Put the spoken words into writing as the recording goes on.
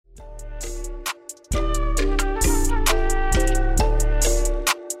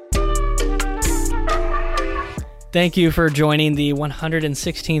Thank you for joining the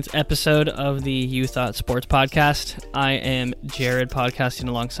 116th episode of the You Thought Sports Podcast. I am Jared, podcasting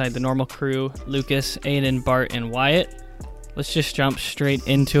alongside the normal crew, Lucas, Aiden, Bart, and Wyatt. Let's just jump straight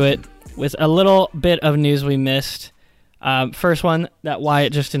into it with a little bit of news we missed. First one that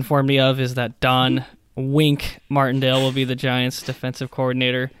Wyatt just informed me of is that Don Wink Martindale will be the Giants' defensive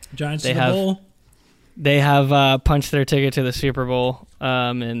coordinator. Giants to the bowl. They have punched their ticket to the Super Bowl,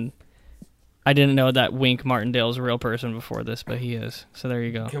 and I didn't know that Wink Martindale is a real person before this, but he is. So there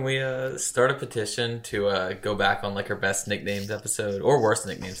you go. Can we start a petition to go back on like our best nicknames episode or worst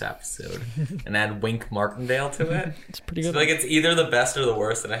nicknames episode and add Wink Martindale to it? It's pretty good. So, like it's either the best or the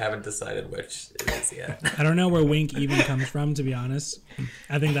worst, and I haven't decided which it is yet. I don't know where Wink even comes from, to be honest.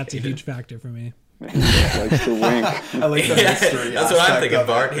 I think that's a huge factor for me. He likes to wink. I like the mystery. That's what I'm thinking,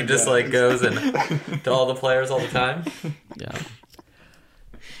 Bart. It. He just like goes and to all the players all the time. Yeah.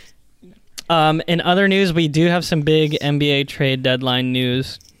 In other news, we do have some big NBA trade deadline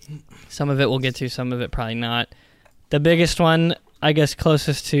news. Some of it we'll get to, some of it probably not. The biggest one, I guess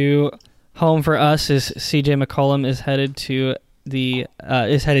closest to home for us, is CJ McCollum is headed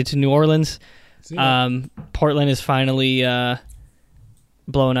to New Orleans. Portland is finally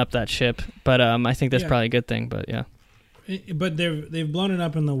blowing up that ship, but I think that's probably a good thing. But yeah, but they've blown it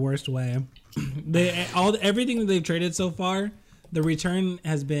up in the worst way. Everything that they've traded so far, the return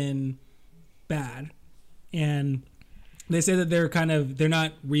has been bad, and they say that they're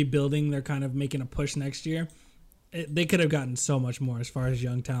not rebuilding, they're kind of making a push next year. They could have gotten so much more as far as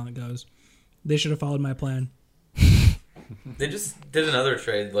young talent goes. They should have followed my plan. They just did another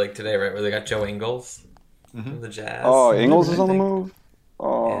trade like today, right, where they got Joe Ingles from the Jazz. Oh, Ingles is on the move.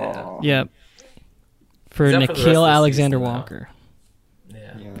 Oh yeah, for Except for the rest of Nikhil the Alexander season, Walker.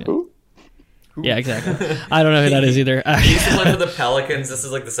 Yeah. Who? Yeah, exactly. I don't know who that is either. He used to play for the Pelicans. This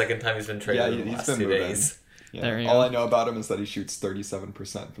is like the second time he's been traded in the last 2 days. Yeah. There you All go. I know about him is that he shoots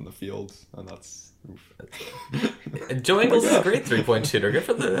 37% from the field, and that's oof. And Joe Ingles is a great 3-point shooter. Good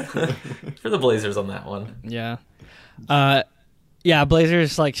for the Blazers on that one. Yeah.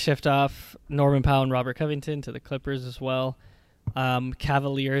 Blazers shift off Norman Powell and Robert Covington to the Clippers as well.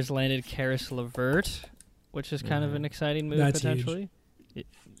 Cavaliers landed Karis LeVert, which is kind of an exciting move. That's potentially.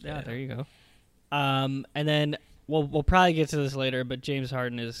 Yeah, there you go. And then we'll probably get to this later, but James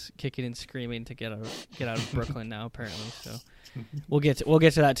Harden is kicking and screaming to get out of Brooklyn now, apparently. So we'll get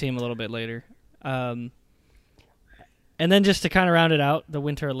to that team a little bit later. And then just to kind of round it out, the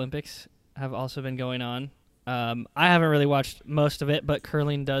Winter Olympics have also been going on. I haven't really watched most of it, but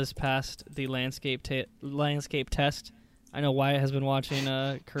curling does pass the landscape test. I know Wyatt has been watching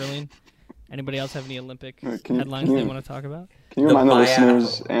curling. Anybody else have any Olympic headlines they want to talk about? Can you remind the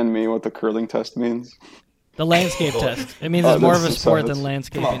listeners and me what the curling test means? The landscape test. It means it's more of a sport than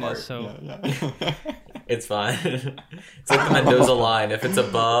landscaping is. So Yeah. It's fine. It's like the Mendoza line. If it's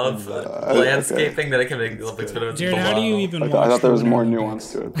above landscaping, then it can make the Olympics. But if it's Jared, below, how do you even I watch thought there was the more Winter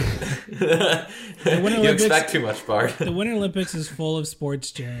nuance Olympics? to it. Winter you Olympics- expect too much, Bart. The Winter Olympics is full of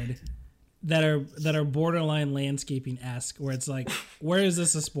sports, Jared, that are borderline landscaping-esque, where it's like, where is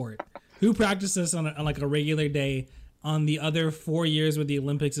this a sport? Who practices this on a regular day on the other 4 years where the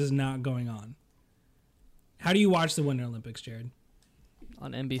Olympics is not going on? How do you watch the Winter Olympics, Jared?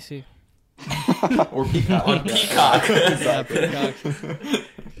 on NBC. Or Peacock. On Peacock. Yeah, Peacock.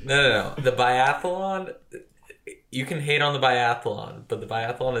 No. The biathlon, you can hate on the biathlon, but the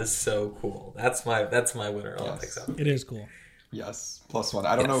biathlon is so cool. That's my Winter Olympics. It is cool. Yes, +1.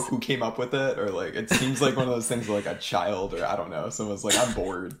 I don't know who came up with it, or it seems like one of those things where a child, or I don't know, someone's like, I'm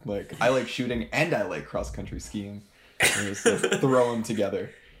bored. I like shooting and I like cross country skiing. And just throw them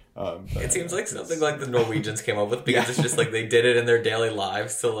together. It seems like something like the Norwegians came up with, because it's just they did it in their daily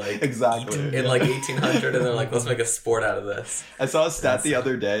lives to exactly in 1800, and they're like, let's make a sport out of this. I saw a stat the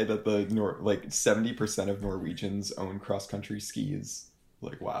other day that the 70% of Norwegians own cross country skis.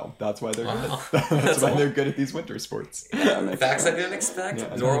 Wow, that's why they're good. That's why they're good at these winter sports. Facts I didn't expect.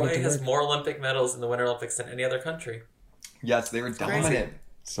 Yeah, Norway has more Olympic medals in the Winter Olympics than any other country. Yes, they were dominant. Crazy.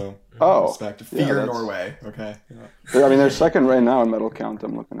 So, Yeah, respect. Fear that's- Norway, okay? I mean, they're second right now in medal count.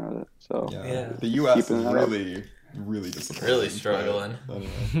 I'm looking at it. So Yeah. The U.S. Keeping is that up. really disappointed. Really struggling.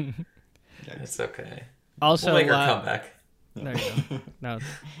 Anyway. It's okay. Also, We'll make our comeback. there you go. No,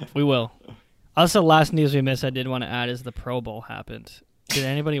 we will. Also, last news we missed I did want to add is the Pro Bowl happened. Did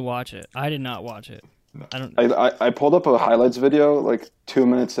anybody watch it? I did not watch it. No. I don't. I pulled up a highlights video 2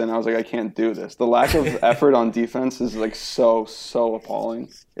 minutes in. I was like, I can't do this. The lack of effort on defense is so appalling.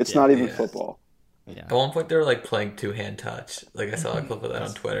 It's not even football. Yeah. At one point, they were playing two-hand touch. I saw a clip of that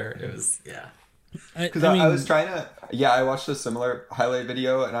on Twitter. It was Because I was trying to, I watched a similar highlight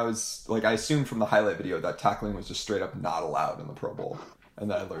video, and I was like, I assumed from the highlight video that tackling was just straight up not allowed in the Pro Bowl,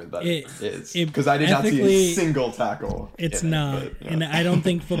 and then I learned that it is, because I did not see a single tackle. It's not, and I don't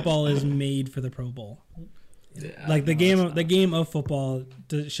think football is made for the Pro Bowl. Yeah, like the game of football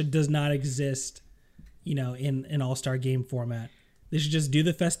does not exist, in an all-star game format. They should just do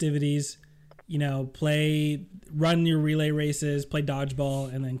the festivities, run your relay races, play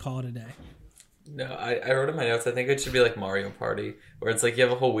dodgeball, and then call it a day. No, I wrote in my notes, I think it should be like Mario Party, where it's like you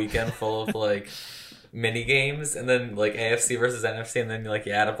have a whole weekend full of like mini games, and then like AFC versus NFC, and then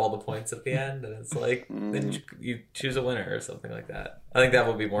you add up all the points at the end, and it's like then you choose a winner or something like that. I think that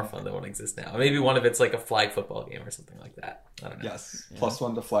would be more fun than what exists now. Maybe one of it's like a flag football game or something like that. I don't know. Yes,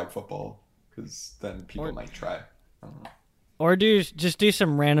 +1 to flag football, because then people might try. I don't know. Or do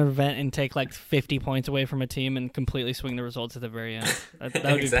some random event and take like 50 points away from a team and completely swing the results at the very end. That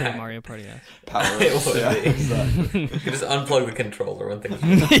would be pretty Mario Party. Power. It would Yeah, be. exactly. You could just unplug the controller when things.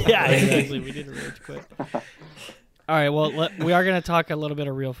 Yeah, exactly. We need to rage quit. All right. Well, we are going to talk a little bit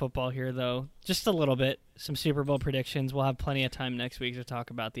of real football here, though. Just a little bit. Some Super Bowl predictions. We'll have plenty of time next week to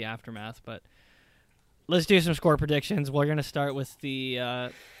talk about the aftermath, but let's do some score predictions. We're going to start with the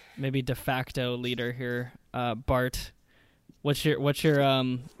maybe de facto leader here, Bart. What's your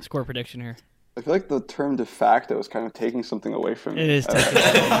score prediction here? I feel like the term de facto is kind of taking something away from me. It is.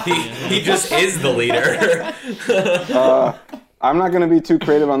 He just is the leader. I'm not going to be too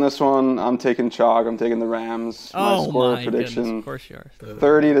creative on this one. I'm taking chalk. I'm taking the Rams. My score prediction, goodness. Of course you are.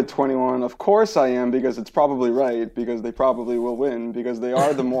 30-21. Of course I am, because it's probably right, because they probably will win, because they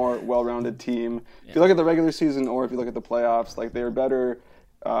are the more well-rounded team. If you look at the regular season or if you look at the playoffs, they're better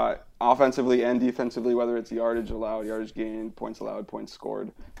offensively and defensively, whether it's yardage allowed, yardage gained, points allowed, points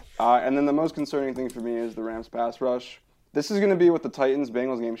scored. And then the most concerning thing for me is the Rams pass rush. This is going to be what the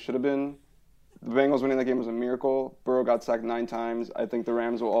Titans-Bengals game should have been. The Bengals winning that game was a miracle. Burrow got sacked 9 times. I think the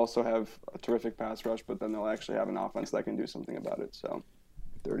Rams will also have a terrific pass rush, but then they'll actually have an offense that can do something about it. So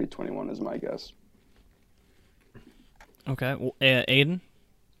 30-21 is my guess. Okay. Well, Aiden?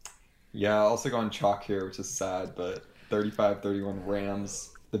 Yeah, I'll also go on chalk here, which is sad, but 35-31 Rams.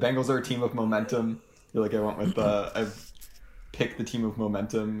 The Bengals are a team of momentum. I feel like I went with I've picked the team of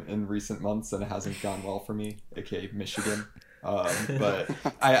momentum in recent months, and it hasn't gone well for me, aka Michigan. But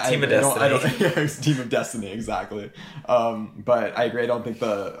Team of Destiny. Team of Destiny, exactly. But I agree. I don't think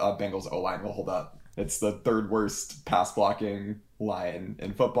the Bengals O-line will hold up. It's the third worst pass blocking line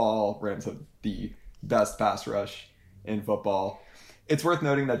in football. Rams have the best pass rush in football. It's worth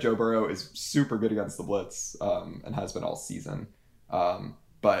noting that Joe Burrow is super good against the blitz, and has been all season.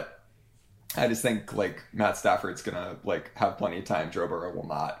 But I just think Matt Stafford's gonna have plenty of time. Joe Burrow will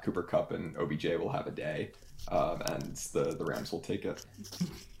not. Cooper Kupp and OBJ will have a day, and the Rams will take it.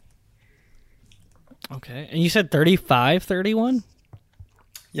 Okay, and you said 35-31?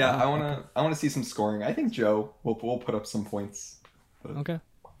 Yeah, I wanna see some scoring. I think Joe will put up some points. But... Okay,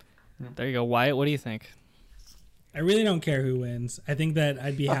 there you go. Wyatt, what do you think? I really don't care who wins. I think that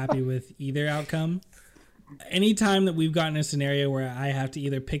I'd be happy with either outcome. Anytime that we've gotten a scenario where I have to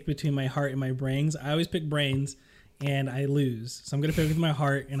either pick between my heart and my brains, I always pick brains and I lose. So I'm going to pick with my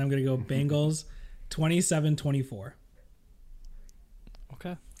heart, and I'm going to go Bengals 27-24.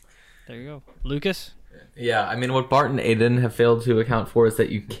 Okay. There you go. Lucas? Yeah, I mean, what Bart and Aiden have failed to account for is that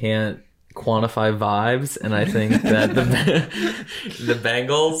you can't quantify vibes, and I think that the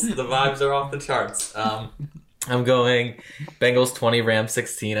Bengals, the vibes are off the charts. I'm going Bengals 20, Rams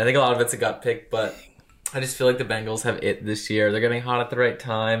 16. I think a lot of it's a gut pick, but I just feel like the Bengals have it this year. They're getting hot at the right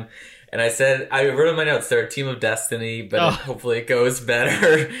time. And I wrote in my notes, they're a team of destiny, but hopefully it goes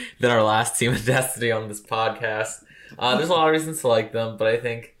better than our last team of destiny on this podcast. There's a lot of reasons to like them, but I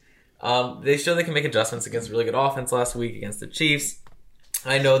think they showed they can make adjustments against a really good offense last week against the Chiefs.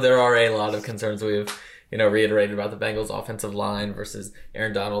 I know there are a lot of concerns we've reiterated about the Bengals offensive line versus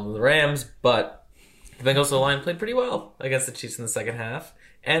Aaron Donald and the Rams, but the Bengals line played pretty well against the Chiefs in the second half.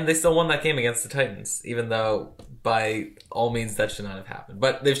 And they still won that game against the Titans, even though by all means that should not have happened.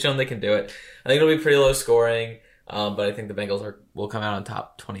 But they've shown they can do it. I think it'll be pretty low scoring, but I think the Bengals will come out on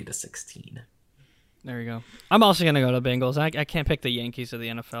top 20-16. There you go. I'm also going to go to Bengals. I can't pick the Yankees of the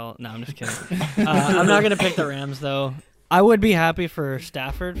NFL. No, I'm just kidding. I'm not going to pick the Rams, though. I would be happy for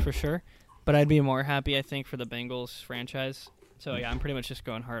Stafford, for sure, but I'd be more happy, I think, for the Bengals franchise. So, yeah, I'm pretty much just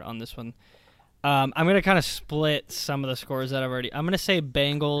going hard on this one. I'm going to kind of split some of the scores that I've already... I'm going to say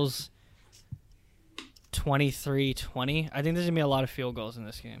Bengals 23-20. I think there's going to be a lot of field goals in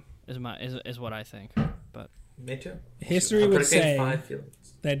this game, is what I think. But Me too. History would say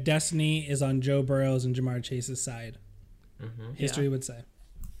that destiny is on Joe Burrow's and Jamar Chase's side. Mm-hmm. History would say.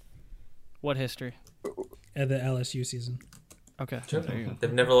 What history? At the LSU season. Okay. Sure. There you go.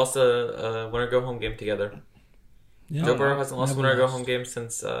 They've never lost a winner go home game together. Yeah. Joe Burrow hasn't lost a Never winner go lost. home game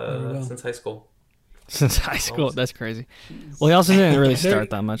since high school. Since high school, that's crazy. Well, he also didn't really There-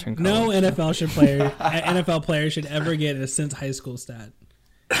 start that much in No college. NFL player should ever get a since high school stat.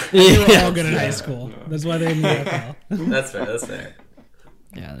 They were all good in high school. That's why they're in the NFL. That's fair. That's fair.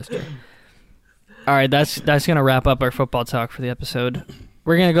 Yeah, that's true. All right, that's gonna wrap up our football talk for the episode.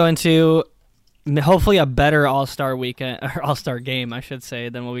 We're gonna go into hopefully a better All-Star weekend or All-Star game, I should say,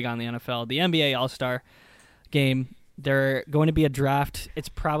 than what we got in the NFL. The NBA All-Star game. They're going to be a draft. It's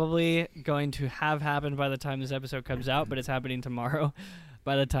probably going to have happened by the time this episode comes out, but it's happening tomorrow.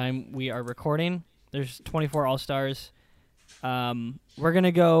 By the time we are recording, there's 24 All-Stars. We're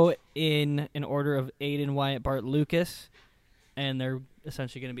gonna go in an order of Aiden, Wyatt, Bart, Lucas, and they're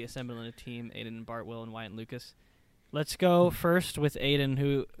essentially going to be assembling a team. Aiden, Bart, Will, and Wyatt and Lucas. Let's go first with Aiden,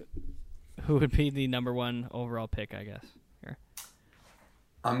 who would be the number one overall pick, I guess. Here.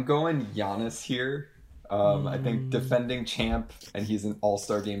 I'm going Giannis here. I think defending champ, and he's an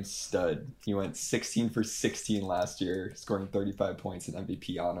all-star game stud. He went 16 for 16 last year, scoring 35 points in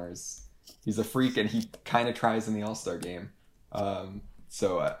MVP honors. He's a freak, and he kind of tries in the all-star game.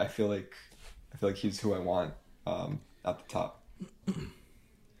 So I feel like he's who I want at the top.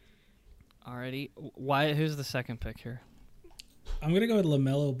 Alrighty. Wyatt, who's the second pick here? I'm going to go with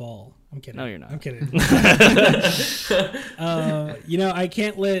LaMelo Ball. I'm kidding. No, you're not. I'm kidding. I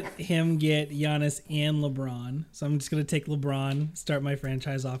can't let him get Giannis and LeBron. So I'm just going to take LeBron, start my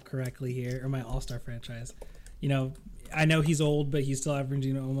franchise off correctly here, or my all-star franchise. I know he's old, but he's still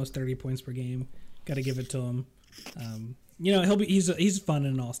averaging almost 30 points per game. Got to give it to him. He's fun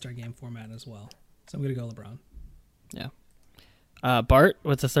in an all-star game format as well. So I'm going to go LeBron. Yeah. Bart,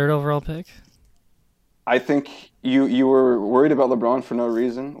 what's the third overall pick? I think you were worried about LeBron for no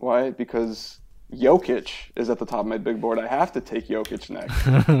reason. Why? Because Jokic is at the top of my big board. I have to take Jokic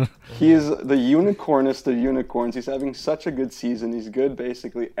next. He is the unicornest of unicorns. He's having such a good season. He's good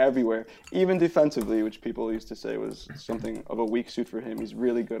basically everywhere, even defensively, which people used to say was something of a weak suit for him. He's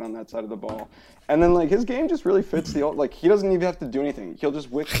really good on that side of the ball. And then his game just really fits he doesn't even have to do anything. He'll just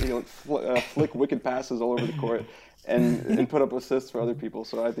flick wicked passes all over the court and put up assists for other people.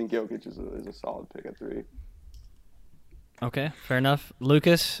 So I think Jokic is a solid pick at 3. Okay, fair enough.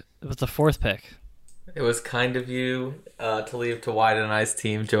 Lucas was the fourth pick. It was kind of you to leave to Wyatt and I's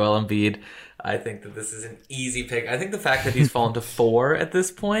team, Joel Embiid. I think that this is an easy pick. I think the fact that he's fallen to 4 at this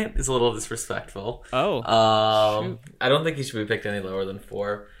point is a little disrespectful. Oh. I don't think he should be picked any lower than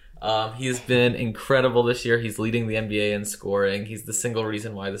 4. He's been incredible this year. He's leading the NBA in scoring. He's the single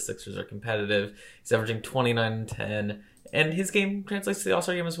reason why the Sixers are competitive. He's averaging 29 and 10. And his game translates to the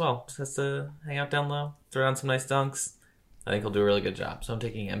All-Star game as well. Just has to hang out down low, throw down some nice dunks. I think he'll do a really good job. So I'm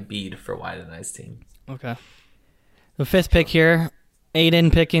taking Embiid for Wyatt and I's team. Okay. The fifth pick here,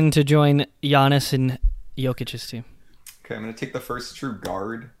 Aiden picking to join Giannis and Jokic's team. Okay, I'm going to take the first true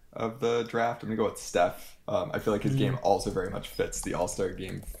guard of the draft. I'm going to go with Steph. I feel like his game also very much fits the All-Star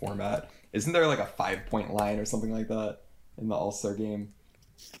game format. Isn't there a 5-point line or something like that in the All-Star game?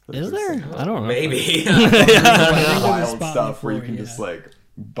 Is there? I don't know. Maybe. Wild spot stuff where you before, can just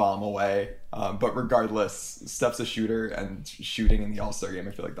bomb away. But regardless, Steph's a shooter, and shooting in the All-Star game,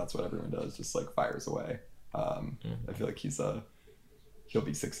 I feel like that's what everyone does, just fires away. I feel like he'll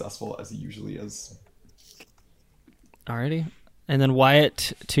be successful as he usually is. Alrighty. And then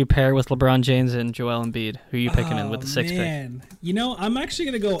Wyatt to pair with LeBron James and Joel Embiid. Who are you picking in with the sixth pick? I'm actually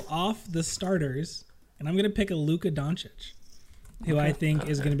going to go off the starters, and I'm going to pick a Luka Doncic, who I think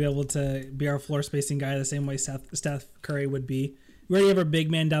is going to be able to be our floor spacing guy the same way Steph Curry would be. We already have our big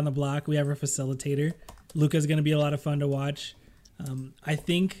man down the block. We have our facilitator. Luka's going to be a lot of fun to watch. I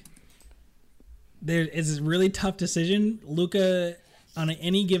think there is a really tough decision. Luka, on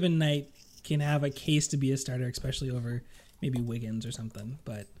any given night, can have a case to be a starter, especially over maybe Wiggins or something.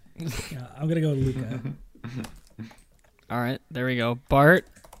 But I'm going to go with Luka. All right, there we go. Bart,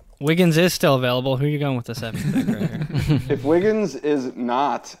 Wiggins is still available. Who are you going with the seventh pick right here? If Wiggins is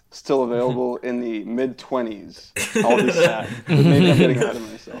not still available in the mid-20s, I'll be sad. But maybe I'm getting ahead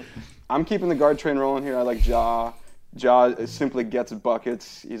of myself. I'm keeping the guard train rolling here. I like Ja. Ja simply gets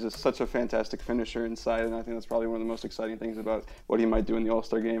buckets. He's such a fantastic finisher inside, and I think that's probably one of the most exciting things about what he might do in the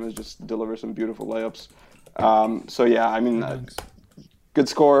All-Star game is just deliver some beautiful layups. Good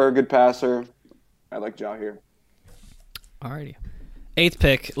scorer, good passer. I like Ja here. Alrighty. Eighth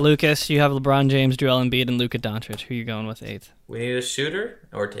pick, Lucas. You have LeBron James, Joel Embiid, and Luka Doncic. Who are you going with eighth? We need a shooter,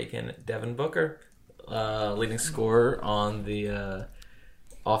 or taking Devin Booker, leading scorer on the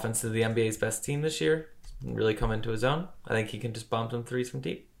offense of the NBA's best team this year. Really come into his own. I think he can just bomb some threes from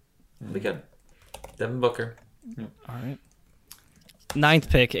deep. Be good. Devin Booker. All right. Ninth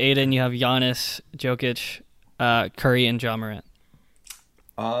pick, Aiden. You have Giannis, Jokic, Curry, and Ja Morant.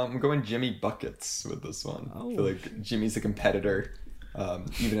 I'm going Jimmy buckets with this one. I feel like Jimmy's a competitor.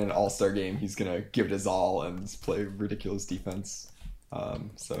 Even in an all-star game, he's gonna give it his all and play ridiculous defense.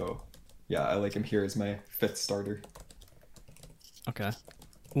 So yeah, I like him here as my 5th starter. Okay.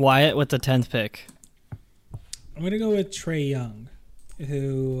 Wyatt with the 10th pick. I'm going to go with Trae Young,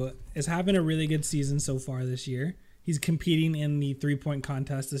 who is having a really good season so far this year. He's competing in the 3-point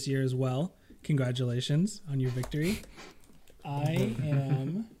contest this year as well. Congratulations on your victory. I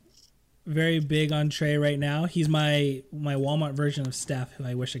am very big on Trae right now. He's my Walmart version of Steph, who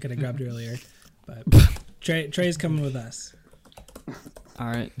I wish I could have grabbed earlier. But Trae's coming with us. All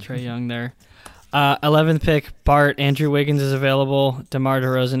right, Trae Young there. 11th pick, Bart. Andrew Wiggins is available. DeMar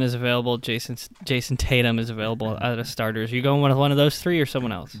DeRozan is available. Jason Tatum is available out of starters. You going with one of those three or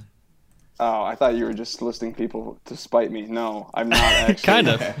someone else? Oh, I thought you were just listing people to spite me. No, I'm not actually. Kind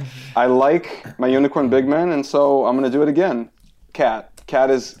of. I like my unicorn big men, and so I'm going to do it again. Cat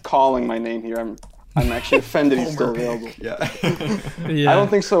is calling my name here. I'm actually offended he's still available. Yeah. Yeah. I don't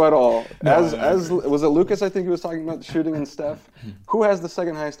think so at all. As was it Lucas? I think he was talking about the shooting and Steph. Who has the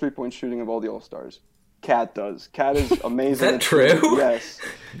second highest 3-point shooting of all the All Stars? Cat does. Cat is amazing. Is that at true? shooting. Yes.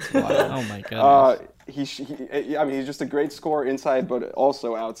 Oh my goodness. He's just a great scorer inside, but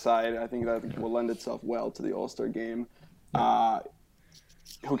also outside. I think that will lend itself well to the All Star game.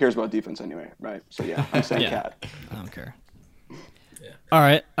 Who cares about defense anyway, right? So yeah, I'm saying Cat. I don't care. All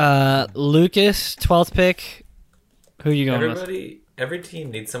right, Lucas, 12th pick. Who you going with? Every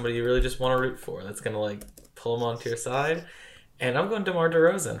team needs somebody you really just want to root for. That's gonna like pull them onto your side, and I'm going DeMar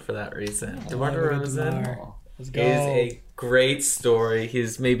DeRozan for that reason. DeMar DeRozan is a great story.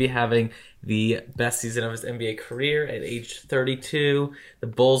 He's maybe having the best season of his NBA career at age 32. The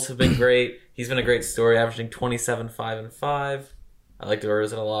Bulls have been great. He's been a great story, averaging 27, 5, and 5. I like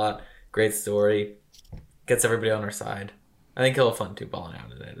DeRozan a lot. Great story. Gets everybody on our side. I think he'll have fun too, balling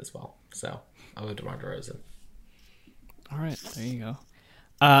out in it as well. So I'll go DeMar DeRozan. All right, there you go.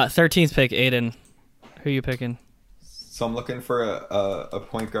 13th pick, Aiden. Who are you picking? So I'm looking for a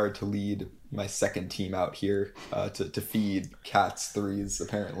point guard to lead my second team out here to feed Cat's threes,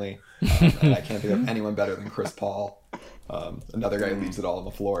 apparently. And I can't think of anyone better than Chris Paul. Another guy who leaves it all on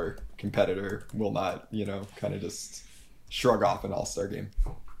the floor. Competitor, will not, kind of just shrug off an all-star game.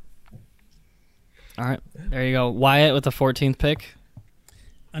 All right, there you go. Wyatt with the 14th pick.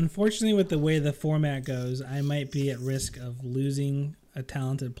 Unfortunately, with the way the format goes, I might be at risk of losing a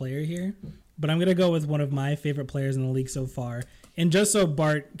talented player here. But I'm going to go with one of my favorite players in the league so far. And just so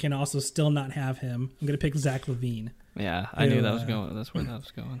Bart can also still not have him, I'm going to pick Zach LaVine. Yeah, I knew that was going. That's where that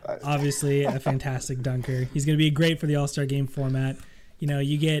was going. Obviously, a fantastic dunker. He's going to be great for the All-Star game format.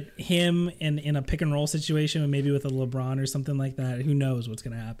 You get him in a pick-and-roll situation, maybe with a LeBron or something like that. Who knows what's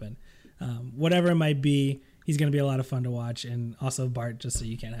going to happen. Whatever it might be, he's going to be a lot of fun to watch. And also Bart, just so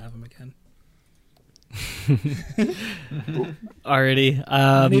you can't have him again. Already.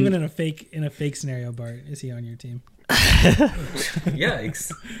 Not even in a fake scenario, Bart. Is he on your team?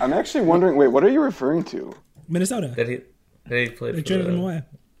 Yikes. I'm actually wondering, wait, what are you referring to? Minnesota. Did he play They traded him away.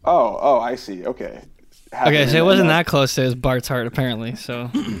 Oh, I see. Okay. Okay, so it wasn't that close to Bart's heart, apparently. So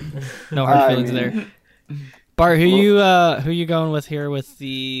no hard feelings there. Bart, who you going with here with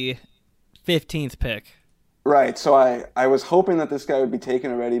the 15th pick? Right. So I was hoping that this guy would be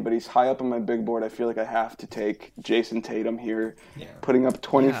taken already, but he's high up on my big board. I feel like I have to take Jason Tatum here, putting up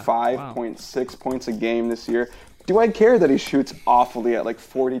 25.6 points a game this year. Do I care that he shoots awfully at like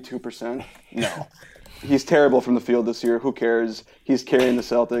 42%? No. He's terrible from the field this year. Who cares? He's carrying the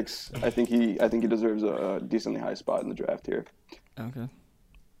Celtics. I think he deserves a decently high spot in the draft here. Okay.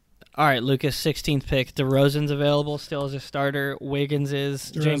 All right, Lucas, 16th pick. DeRozan's available still as a starter. Wiggins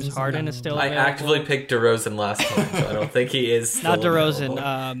is. James Harden is still available. I actively picked DeRozan last time, so I don't think he is still Not DeRozan.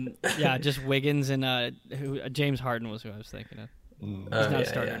 available. Just Wiggins and James Harden was who I was thinking of. He's not a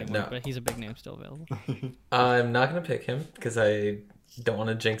starter anymore, but he's a big name still available. I'm not going to pick him because I don't want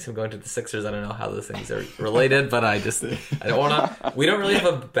to jinx him going to the Sixers. I don't know how those things are related, but I don't want to. We don't really have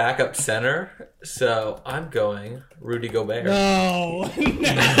a backup center, so I'm going Rudy Gobert. No. He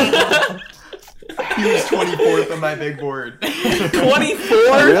was 24th on my big board. 24?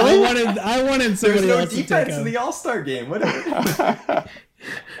 Really? I wanted There's somebody no else to take defense in him. the All-Star game. Whatever.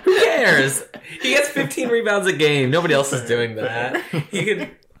 Who cares? He gets 15 rebounds a game. Nobody else is doing that. He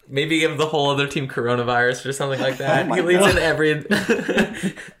could maybe give the whole other team coronavirus or something like that. He leads in every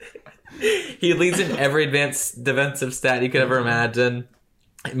he leads in every advanced defensive stat you could ever imagine.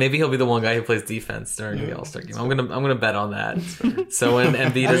 Maybe he'll be the one guy who plays defense during the All-Star game. I'm gonna bet on that. So when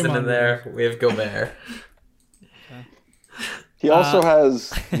Embiid isn't in there, we have Gobert. He also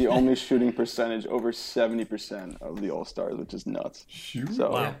has the only shooting percentage over 70% of the All-Stars, which is nuts. Shoot.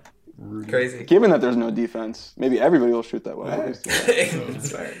 So, Wow. Crazy. given that there's no defense, maybe everybody will shoot that well.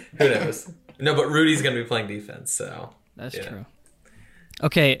 Who knows? No, but Rudy's gonna be playing defense, so That's yeah. true.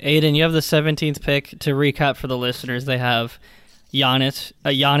 Okay, Aiden, you have the 17th pick. To recap for the listeners, they have Giannis,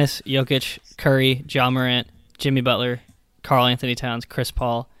 Jokic, Curry, Ja Morant, Jimmy Butler, Karl Anthony Towns, Chris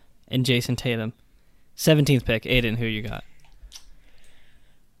Paul, and Jason Tatum. 17th pick. Aiden, who you got?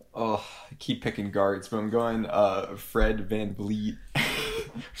 Oh, I keep picking guards, but I'm going Fred VanVleet.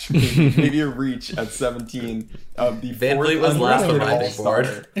 Maybe a reach at 17. The VanVleet was last on my big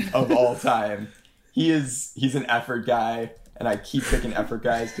board of all time. He's an effort guy, and I keep picking effort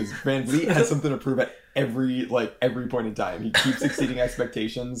guys because VanVleet has something to prove at every point in time. He keeps exceeding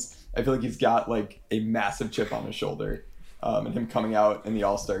expectations. I feel like he's got like a massive chip on his shoulder, and him coming out in the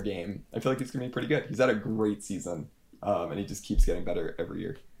All-Star game, I feel like he's gonna be pretty good. He's had a great season, and he just keeps getting better every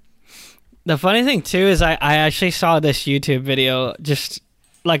year. The funny thing too is I actually saw this YouTube video. Just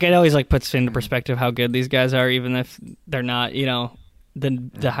like it always like puts into perspective how good these guys are, even if they're not,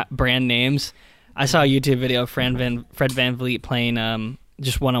 the brand names. I saw a YouTube video of Fred VanVleet playing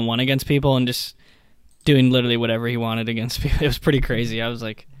just one-on-one against people and just doing literally whatever he wanted against people. It was pretty crazy. I was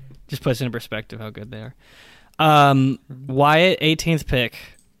like, just puts into perspective how good they are. Wyatt, 18th pick.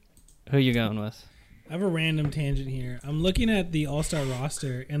 Who you going with? I have a random tangent here. I'm looking at the All-Star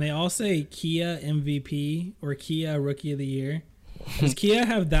roster, and they all say Kia MVP or Kia Rookie of the Year. Does Kia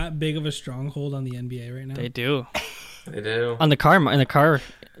have that big of a stronghold on the NBA right now? They do. They do. In the car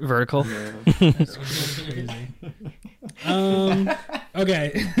vertical. That's crazy.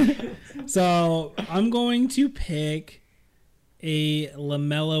 Okay. So I'm going to pick a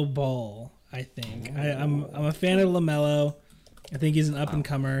LaMelo Ball, I think. I'm a fan of LaMelo. I think he's an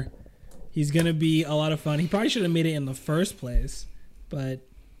up-and-comer. He's going to be a lot of fun. He probably should have made it in the first place, but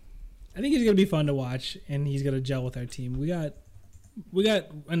I think he's going to be fun to watch, and he's going to gel with our team. We got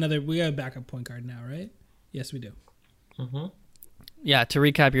a backup point guard now, right? Yes, we do. Mm-hmm. Yeah, to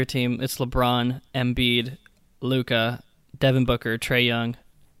recap your team, it's LeBron, Embiid, Luka, Devin Booker, Trae Young,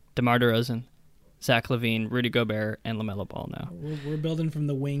 DeMar DeRozan, Zach LaVine, Rudy Gobert, and LaMelo Ball now. We're building from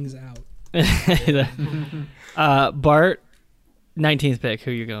the wings out. Bart, 19th pick.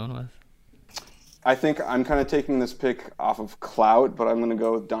 Who you going with? I think I'm kind of taking this pick off of clout, but I'm going to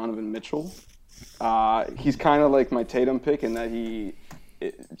go with Donovan Mitchell. He's kind of like my Tatum pick in that he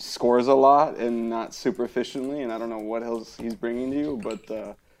scores a lot and not super efficiently, and I don't know what else he's bringing to you,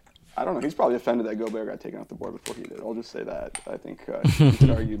 but I don't know. He's probably offended that Gobert got taken off the board before he did. I'll just say that. I think you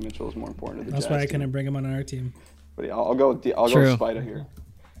could argue Mitchell is more important to the That's Jazz why I team. couldn't bring him on our team. But yeah, I'll go with Spida here.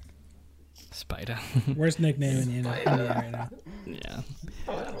 Spider. Worst nickname in the NBA right now. Yeah.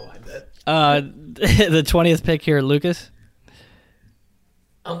 Oh, I don't mind that. The 20th pick here, Lucas.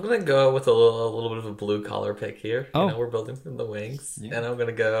 I'm gonna go with a little bit of a blue collar pick here. Oh. We're building from the wings, and I'm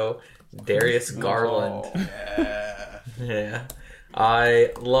gonna go Darius Garland. Oh, yeah. Yeah,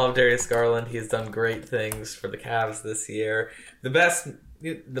 I love Darius Garland. He's done great things for the Cavs this year. The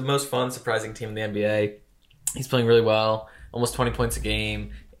most fun, surprising team in the NBA. He's playing really well. Almost 20 points a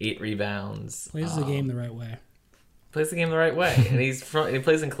game, 8 rebounds. Plays the game the right way. Plays the game the right way, and he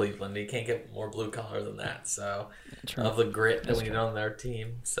plays in Cleveland. He can't get more blue collar than that. So, True. of the grit that we need on our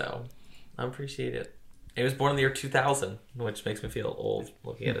team. So, I appreciate it. He was born in the year 2000, which makes me feel old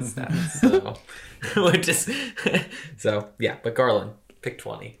looking at his stats. So, yeah. But Garland, pick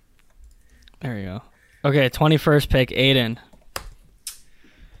 20. There you go. Okay, 21st pick, Aiden.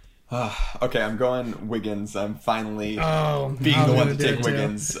 Okay, I'm going Wiggins. I'm finally being I'm the one gonna to do take it too.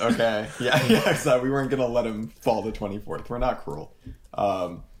 Wiggins. Okay, yeah. So we weren't gonna let him fall to 24th. We're not cruel.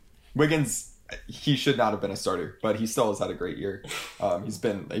 Wiggins, he should not have been a starter, but he still has had a great year. He's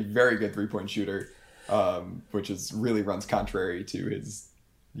been a very good 3-point shooter, which is really runs contrary to his,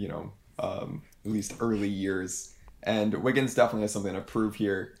 at least early years. And Wiggins definitely has something to prove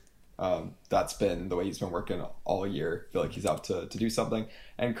here. That's been the way he's been working all year. I feel like he's out to do something.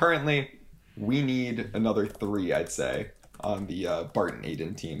 And currently, we need another 3, I'd say, on the Barton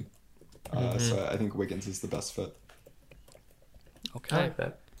Aiden team. So I think Wiggins is the best fit. Okay. I like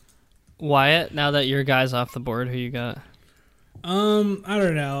that. Wyatt, now that your guy's off the board, who you got? I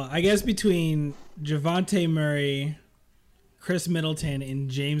don't know. I guess between Javonte Murray, Chris Middleton, and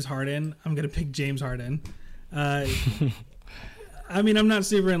James Harden, I'm going to pick James Harden. I mean, I'm not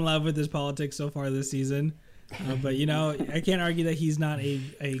super in love with his politics so far this season. But, I can't argue that he's not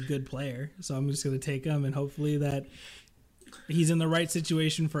a good player. So I'm just going to take him, and hopefully that he's in the right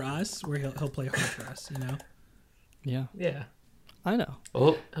situation for us, where he'll play hard for us. Yeah, Yeah. I know.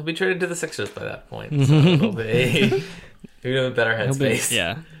 Well, he'll be traded to the Sixers by that point. So it'll be he'll be in a better He'll be- headspace.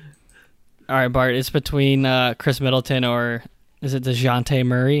 yeah. All right, Bart. It's between Chris Middleton or is it DeJounte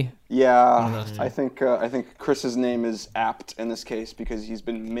Murray? Yeah, I think Chris's name is apt in this case because he's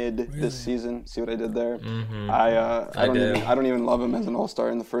been mid Really? this season. See what I did there? Mm-hmm. I don't even love him as an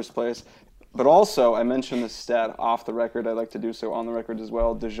All-Star in the first place. But also, I mentioned this stat off the record. I'd like to do so on the record as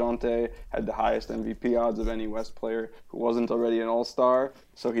well. DeJounte had the highest MVP odds of any West player who wasn't already an All-Star.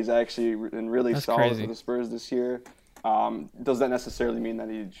 So he's actually been really That's solid crazy. for the Spurs this year. Does that necessarily mean that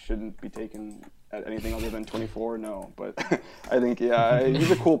he shouldn't be taken at anything other than 24? No. But I think, yeah,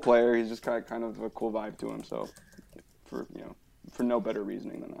 he's a cool player. He's just got kind of a cool vibe to him. So for no better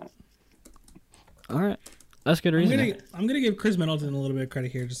reasoning than that. All right, that's good I'm reasoning. gonna give Chris Middleton a little bit of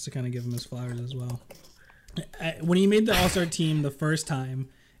credit here, just to kind of give him his flowers as well. When he made the All-Star team the first time,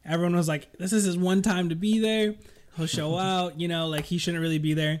 everyone was like, "This is his one time to be there. He'll show out. Like he shouldn't really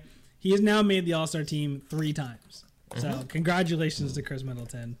be there." He has now made the All-Star team 3 times. So congratulations to Chris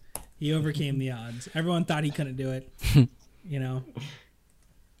Middleton. He overcame the odds. Everyone thought he couldn't do it.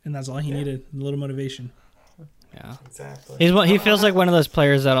 And that's all he needed, a little motivation. Yeah, Exactly. he feels like one of those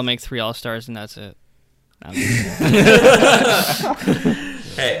players that'll make 3 All-Stars and that's it.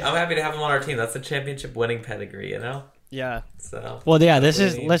 Hey, I'm happy to have him on our team. That's a championship winning pedigree, Yeah. So. Well, yeah. that's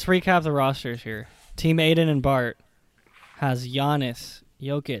what we need. Let's recap the rosters here. Team Aiden and Bart has Giannis,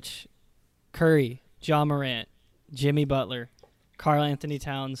 Jokic, Curry, John Morant, Jimmy Butler, Karl Anthony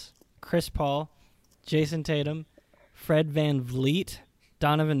Towns, Chris Paul, Jason Tatum, Fred Van Vliet,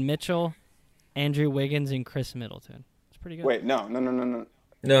 Donovan Mitchell, Andrew Wiggins, and Chris Middleton. It's pretty good. Wait, no. No, and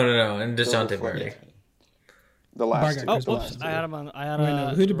DeJounte Murray. The last Barga. two. Oh, Chris whoops! Middleton. I had him on. I had Wait, no,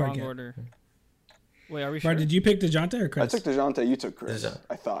 who did Bart wrong get? order. Wait, are we sure? Bart, did you pick DeJounte or I Chris? took DeJounte, you took Chris, DeJounte.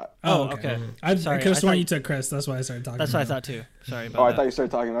 I thought. Oh, Oh, okay. okay. I Sorry, could have I sworn thought- you took Chris. That's why I started talking. That's what I about thought too. Sorry about Oh, I that. thought you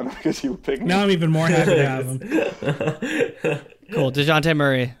started talking about him because you picked it. me. Now I'm even more happy to have him. Cool. DeJounte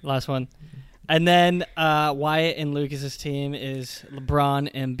Murray, last one. And then Wyatt and Lucas's team is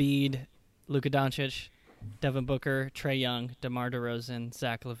LeBron, Embiid, Luka Doncic, Devin Booker, Trae Young, DeMar DeRozan,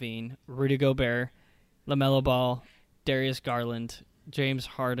 Zach LaVine, Rudy Gobert, LaMelo Ball, Darius Garland, James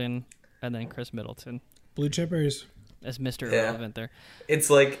Harden, and then Chris Middleton Blue Chippers. as Mr. Yeah. Irrelevant there. It's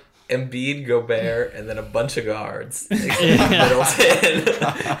like Embiid, Gobert, and then a bunch of guards. Yeah. Middleton.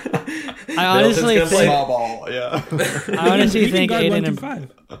 I honestly gonna play- think, Small ball, yeah. I honestly We can think guard 1 Aiden through and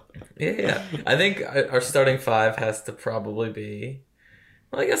 5. Yeah. I think our starting 5 has to probably be.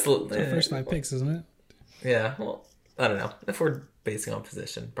 Well, I guess The first 5 picks, isn't it? Yeah. Well, I don't know. If we're basing on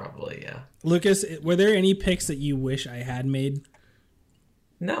position, probably yeah. Lucas, were there any picks that you wish I had made?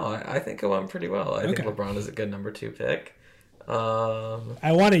 No, I think it went pretty well. I think Okay. LeBron is a good number 2 pick.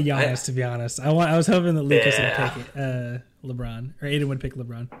 I wanted Giannis, to be honest. I was hoping that Lucas Yeah. would pick LeBron, or Aiden would pick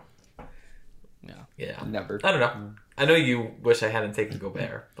LeBron. Yeah. Never. I don't know. I know you wish I hadn't taken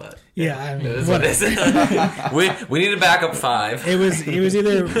Gobert, but Yeah, I mean, it is what it is. we need a backup 5. It was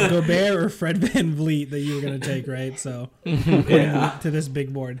either Gobert or Fred Van Vliet that you were gonna take, right? So Yeah. to this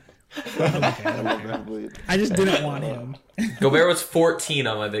big board. I just didn't want him. Gobert was 14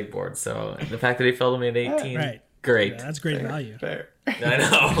 on my big board, so the fact that he fell to me at 18, Right. great. Yeah, that's great value. Fair. I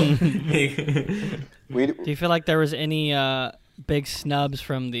know. Do you feel like there was any big snubs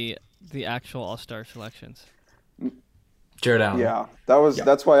from the actual All-Star selections? Jared Allen. Yeah,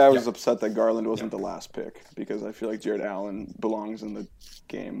 that's why I was upset that Garland wasn't the last pick because I feel like Jared Allen belongs in the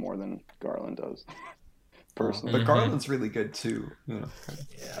game more than Garland does. Personally, But Garland's really good too. We And,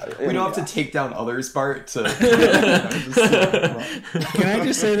 don't have to take down others, Bart. To Can I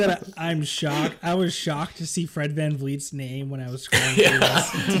just say that I'm shocked? I was shocked to see Fred Van Vliet's name when I was scrolling through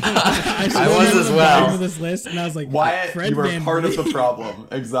this. I was scrolled as to the well. bottom of this list, and I was like, Wyatt, Fred you were Van part of Vliet. the problem.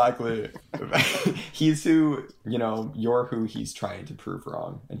 Exactly. He's who, you're who he's trying to prove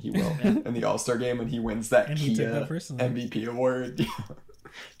wrong, and he will in the All-Star game when he wins that And he took Kia that personally. MVP award.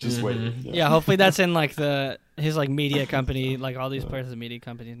 Just wait. Yeah, hopefully that's in like his like media company. Like all these players have media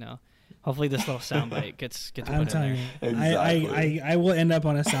companies now. Hopefully this little soundbite gets put I'm in telling there. you, Exactly. I will end up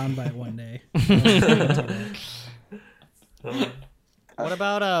on a soundbite one day. What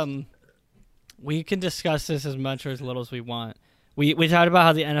about we can discuss this as much or as little as we want. We talked about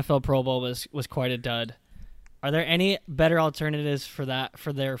how the NFL Pro Bowl was quite a dud. Are there any better alternatives for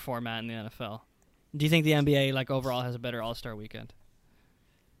their format in the NFL? Do you think the NBA like overall has a better All-Star weekend?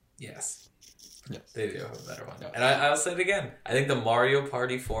 Yes. They do have a better one. And I'll say it again. I think the Mario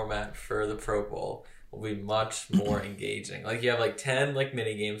Party format for the Pro Bowl will be much more engaging. Like, you have like 10 like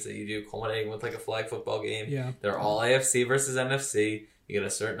mini games that you do, culminating with like a flag football game. Yeah. They're all AFC versus NFC. You get a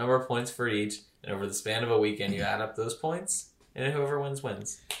certain number of points for each, and over the span of a weekend, you add up those points, and whoever wins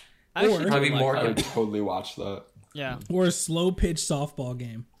wins. I actually Probably do more- I would that. totally watch that. Yeah. Or a slow pitch softball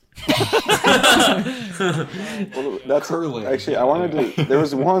game. Well, that's Curling. actually. I wanted to. There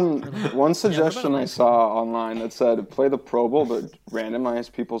was one suggestion I saw online that said play the Pro Bowl, but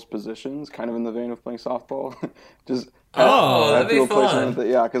randomize people's positions, kind of in the vein of playing softball. Just that'd be people play fun. something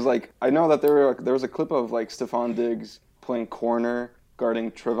yeah, because like I know that there was a clip of like Stephon Diggs playing corner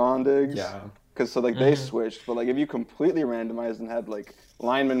guarding Trevon Diggs. Yeah. Because so like they switched, but like if you completely randomized and had like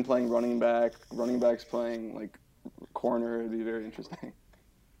linemen playing running backs playing like corner, it'd be very interesting.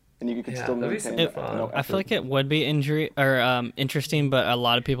 And you could Yeah, still that'd be maintain super fun. no I feel effort. like it would be interesting, but a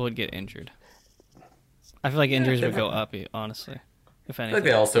lot of people would get injured. I feel like injuries would go up, honestly. If I think anything.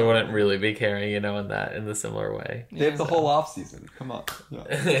 they also wouldn't really be caring, in the similar way. They have the whole off season. Come on. Yeah.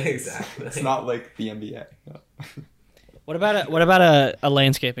 Exactly. It's not like the NBA. Yeah. What about a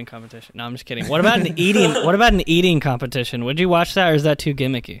landscaping competition? No, I'm just kidding. What about an eating competition? Would you watch that, or is that too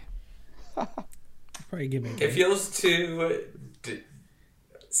gimmicky? Probably give me. It feels too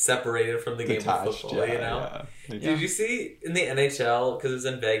separated from the game of Detached, football, yeah. Did you see in the NHL, because it was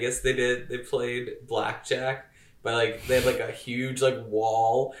in Vegas, they played blackjack by like, they had like a huge like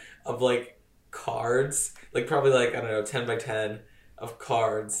wall of like cards, like probably like, I don't know, 10 by 10 of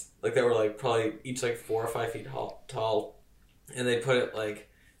cards, like they were like probably each like 4 or 5 feet tall, and they put it like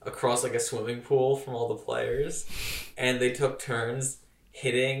across like a swimming pool from all the players, and they took turns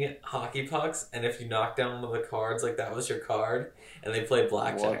hitting hockey pucks, and if you knocked down one of the cards, like that was your card, and they played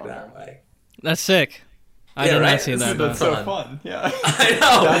blackjack Wow. that way. That's sick. I Yeah, did right? not see This that. is no. That's so Fun. fun. Yeah. I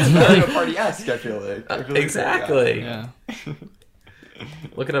know. That's Mario Party-esque, I feel like. Exactly. Yeah.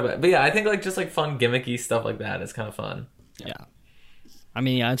 Look it up. But yeah, I think like just like fun gimmicky stuff like that is kind of fun. Yeah. I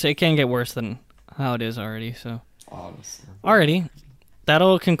mean, yeah, I'd say it can't get worse than how it is already. So, Honestly. alrighty,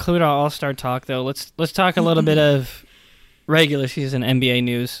 that'll conclude our All-Star talk. Though let's talk a little bit of regular season NBA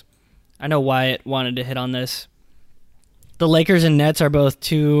news. I know Wyatt wanted to hit on this. The Lakers and Nets are both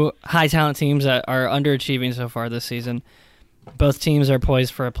two high talent teams that are underachieving so far this season. Both teams are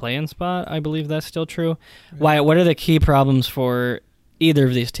poised for a play-in spot. I believe that's still true. Wyatt, what are the key problems for either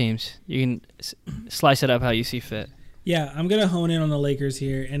of these teams? You can slice it up how you see fit. Yeah, I'm gonna hone in on the Lakers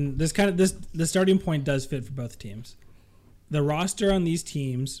here, and the starting point does fit for both teams. The roster on these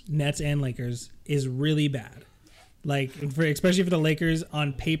teams, Nets and Lakers, is really bad. Like, especially for the Lakers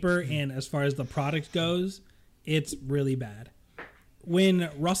on paper and as far as the product goes, it's really bad. When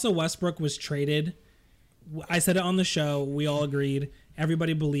Russell Westbrook was traded, I said it on the show. We all agreed.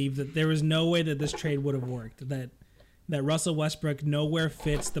 Everybody believed that there was no way that this trade would have worked. That Russell Westbrook nowhere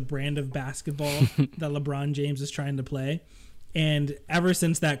fits the brand of basketball that LeBron James is trying to play. And ever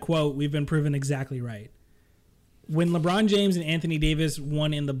since that quote, we've been proven exactly right. When LeBron James and Anthony Davis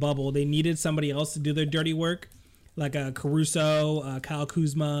won in the bubble, they needed somebody else to do their dirty work, like a Caruso, Kyle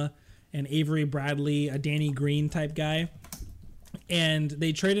Kuzma, and Avery Bradley, a Danny Green type guy. And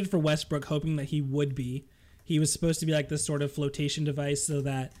they traded for Westbrook, hoping that he would be. He was supposed to be like this sort of flotation device so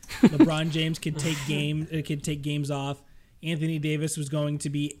that LeBron James could take games off. Anthony Davis was going to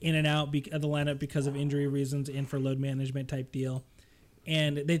be in and out of the lineup because of injury reasons and for load management type deal.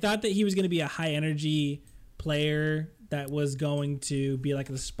 And they thought that he was going to be a high energy player that was going to be like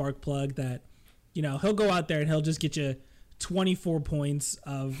the spark plug that, you know, he'll go out there and he'll just get you 24 points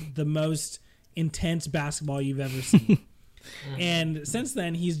of the most intense basketball you've ever seen. And since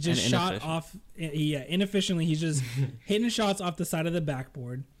then, he's just shot off. Yeah, inefficiently, he's just hitting shots off the side of the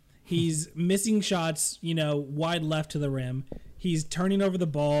backboard. He's missing shots, you know, wide left to the rim. He's turning over the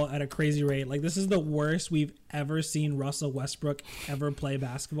ball at a crazy rate. Like, this is the worst we've ever seen Russell Westbrook ever play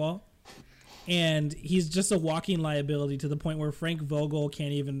basketball. And he's just a walking liability to the point where Frank Vogel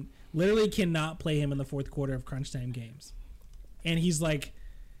cannot play him in the fourth quarter of crunch time games. And he's like,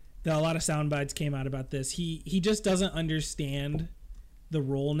 a lot of sound bites came out about this. He just doesn't understand the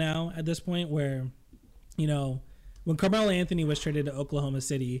role now at this point where, you know, when Carmelo Anthony was traded to Oklahoma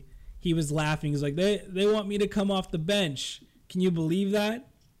City, he was laughing. He's like, they want me to come off the bench. Can you believe that?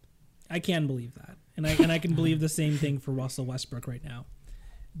 I can believe that. And I can believe the same thing for Russell Westbrook right now.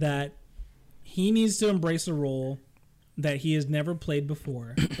 That he needs to embrace a role that he has never played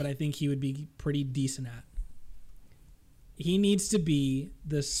before, but I think he would be pretty decent at. He needs to be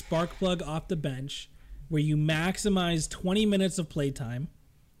the spark plug off the bench where you maximize 20 minutes of playtime,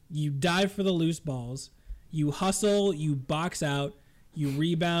 you dive for the loose balls, you hustle, you box out, you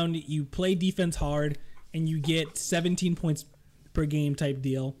rebound, you play defense hard, and you get 17 points per game type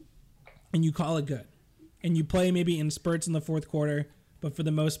deal, and you call it good. and you play maybe in spurts in the fourth quarter, but for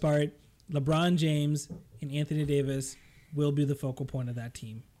the most part, LeBron James and Anthony Davis will be the focal point of that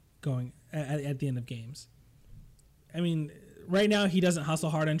team going at the end of games. I mean, right now he doesn't hustle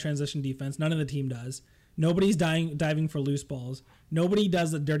hard on transition defense. None of the team does. Nobody's diving for loose balls. Nobody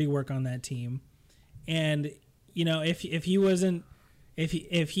does the dirty work on that team. And you know, if he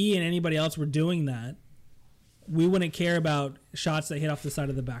and anybody else were doing that, we wouldn't care about shots that hit off the side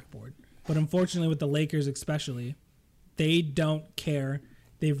of the backboard. But unfortunately, with the Lakers especially, they don't care.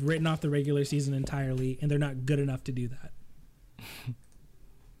 They've written off the regular season entirely, and they're not good enough to do that.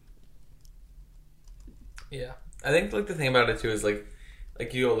 Yeah. I think like the thing about it too is like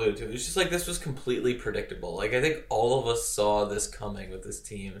you alluded to, it's just like this was completely predictable. Like I think all of us saw this coming with this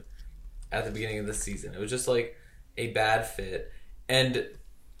team at the beginning of the season. It was just like a bad fit. And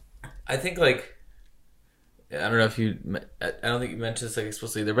I think like I don't know if I don't think you mentioned this like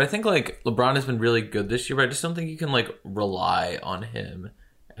explicitly either, but I think like LeBron has been really good this year, but I just don't think you can like rely on him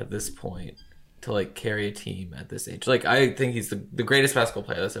at this point to like carry a team at this age. Like I think he's the greatest basketball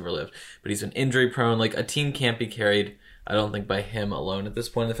player that's ever lived, but he's been injury prone. Like a team can't be carried, I don't think, by him alone at this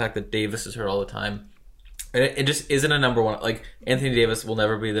point. The fact that Davis is hurt all the time, it just isn't a number one. Like Anthony Davis will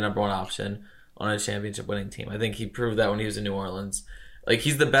never be the number one option on a championship winning team. I think he proved that when he was in New Orleans. Like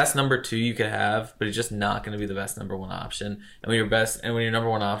he's the best number two you could have, but he's just not going to be the best number one option. And when your number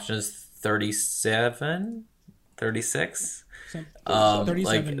one option is 37, 36,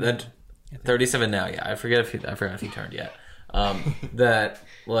 37 like that. 37 now, yeah. I forgot if he turned yet. That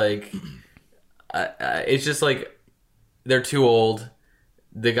like, it's just like they're too old.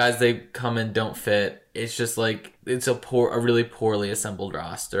 The guys they come in don't fit. It's just like it's a really poorly assembled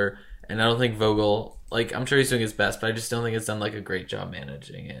roster, and I don't think Vogel. Like I'm sure he's doing his best, but I just don't think it's done like a great job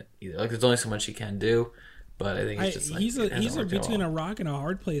managing it either. Like there's only so much he can do, but I think it's just like he's between a rock and a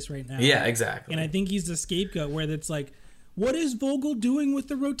hard place right now. Yeah, exactly. And I think he's the scapegoat where it's like, what is Vogel doing with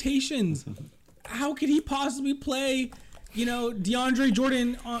the rotations? How could he possibly play, DeAndre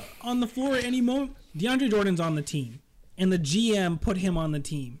Jordan on the floor at any moment? DeAndre Jordan's on the team, and the GM put him on the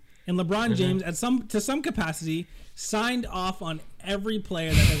team. And LeBron James, to some capacity, signed off on every player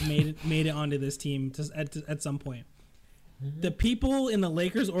that has made it onto this team at some point. The people in the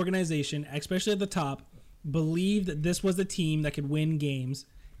Lakers organization, especially at the top, believed that this was a team that could win games,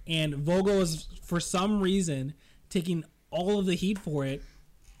 and Vogel was, for some reason, taking all of the heat for it,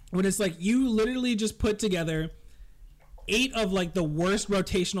 when it's like you literally just put together 8 of like the worst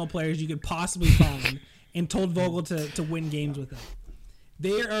rotational players you could possibly find and told Vogel to win games with them.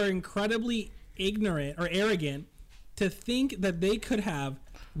 They are incredibly ignorant or arrogant to think that they could have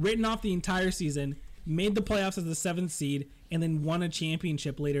written off the entire season, made the playoffs as the 7th seed, and then won a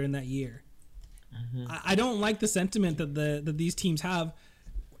championship later in that year. I don't like the sentiment that these teams have,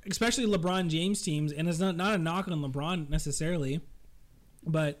 especially LeBron James teams, and it's not a knock on LeBron necessarily,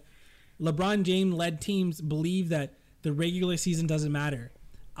 but LeBron James led teams believe that the regular season doesn't matter.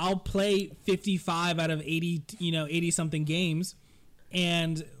 I'll play 55 out of 80, 80 something games,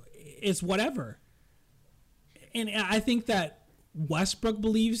 and it's whatever. And I think that Westbrook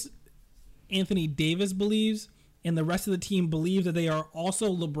believes, Anthony Davis believes, and the rest of the team believe that they are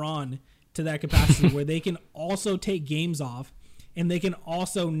also LeBron to that capacity where they can also take games off and they can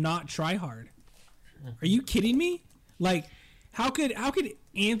also not try hard. Are you kidding me? Like, how could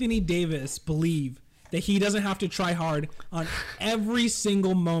Anthony Davis believe that he doesn't have to try hard on every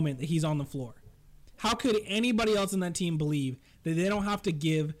single moment that he's on the floor? How could anybody else in that team believe that they don't have to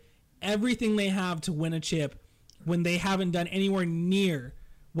give everything they have to win a chip when they haven't done anywhere near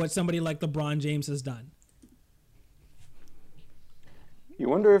what somebody like LeBron James has done? You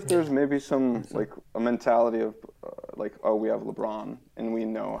wonder if there's maybe some like a mentality of we have LeBron and we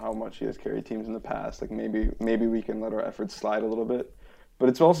know how much he has carried teams in the past. Like maybe we can let our efforts slide a little bit. But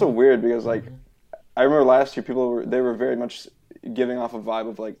it's also weird because like I remember last year they were very much giving off a vibe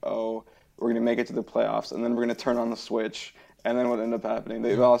of like, oh, we're gonna make it to the playoffs and then we're gonna turn on the switch. And then what ended up happening?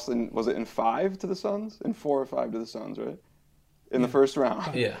 They lost was it in 5 to the Suns? In 4 or 5 to the Suns, right? In the first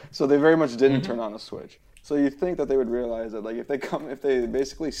round. Yeah. So they very much didn't turn on a switch. So you think that they would realize that, like, if they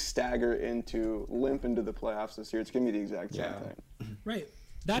basically limp into the playoffs this year, it's gonna be the exact same thing. Right.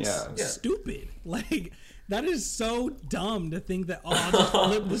 That's stupid. Like, that is so dumb to think that I'll just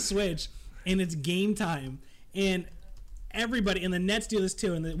flip the switch and it's game time. And everybody, and the Nets do this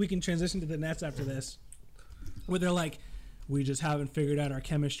too, and we can transition to the Nets after this, where they're like, we just haven't figured out our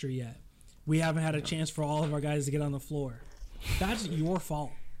chemistry yet. We haven't had a chance for all of our guys to get on the floor. That's your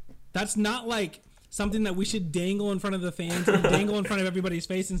fault. That's not like something that we should dangle in front of the fans and dangle in front of everybody's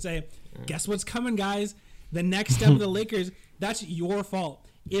face and say, guess what's coming, guys? The next step of the Lakers, that's your fault.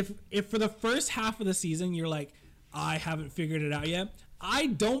 if for the first half of the season you're like, I haven't figured it out yet, I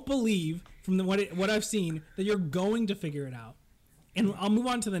don't believe from what I've seen that you're going to figure it out. And I'll move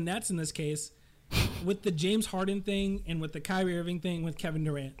on to the Nets in this case with the James Harden thing and with the Kyrie Irving thing with Kevin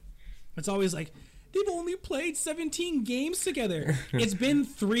Durant. It's always like, they've only played 17 games together. It's been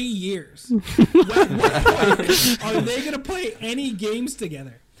 3 years. What point are they going to play any games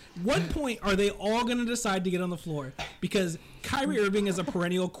together? What point are they all going to decide to get on the floor? Because Kyrie Irving is a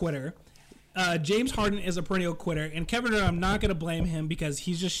perennial quitter. James Harden is a perennial quitter. And Kevin Durant, I'm not going to blame him because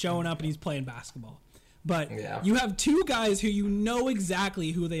he's just showing up and he's playing basketball. But you have two guys who you know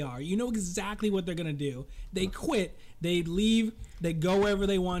exactly who they are. You know exactly what they're going to do. They quit. They leave. They go wherever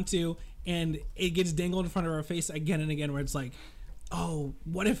they want to. And it gets dangled in front of our face again and again where it's like, oh,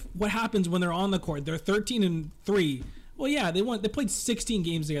 what happens when they're on the court? They're 13-3. Well, yeah, they played 16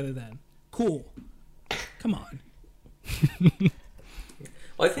 games together then. Cool. Come on.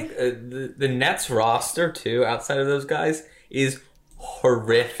 Well, I think the Nets roster, too, outside of those guys, is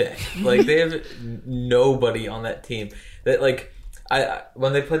horrific. Like, they have nobody on that team. That, like, I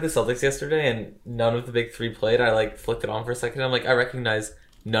when they played the Celtics yesterday and none of the big three played, I, like, flicked it on for a second. I'm like, I recognize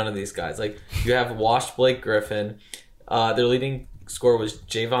none of these guys. Like, you have washed Blake Griffin. Their leading scorer was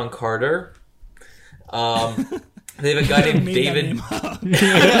Javon Carter. They have a guy named David.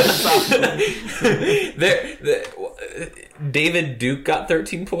 David Duke got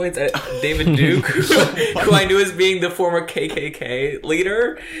 13 points. David Duke, who I knew as being the former KKK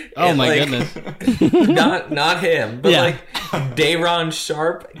leader. Oh and, my like, goodness! Not him, but Yeah. like Day'Ron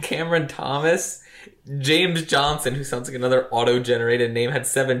Sharp, Cameron Thomas. James Johnson, who sounds like another auto-generated name, had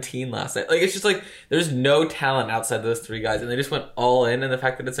 17 last night. Like, it's just like, there's no talent outside those three guys, and they just went all in, and the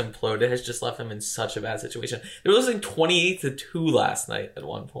fact that it's imploded has just left them in such a bad situation. They were losing 28-2 last night at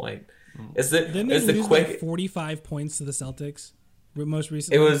one point. Didn't they lose like 45 points to the Celtics most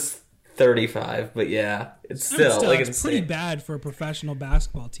recently? It was 35, but yeah, it's still like it's insane. pretty bad for a professional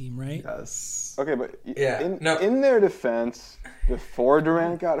basketball team, right? Yes. Okay, but Yeah, in their defense, before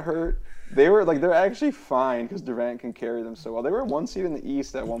Durant got hurt, they were like, they're actually fine because Durant can carry them so well. They were 1 seed in the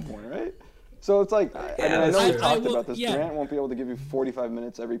East at one point, right? So it's like, I know we talked about this. yeah. Durant won't be able to give you 45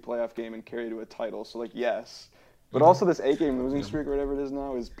 minutes every playoff game and carry you to a title. So like, yes. But also this 8-game losing streak or whatever it is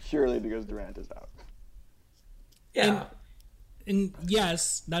now is purely because Durant is out. Yeah. And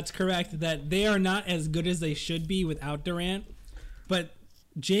yes, that's correct that they are not as good as they should be without Durant. But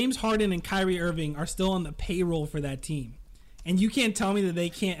James Harden and Kyrie Irving are still on the payroll for that team. And you can't tell me that they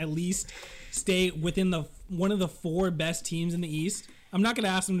can't at least stay within one of the 4 best teams in the East. I'm not going to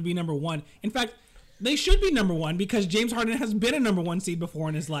ask them to be number 1. In fact, they should be number 1 because James Harden has been a number 1 seed before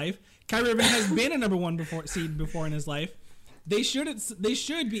in his life. Kyrie Irving has been a number 1 seed before in his life. They should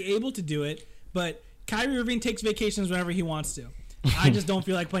be able to do it, but Kyrie Irving takes vacations whenever he wants to. I just don't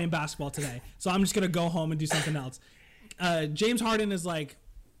feel like playing basketball today, so I'm just going to go home and do something else. James Harden is like,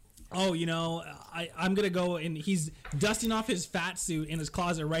 oh, you know, I'm going to go, and he's dusting off his fat suit in his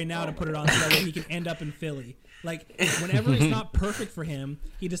closet right now to put it on so that he can end up in Philly. Like, whenever it's not perfect for him,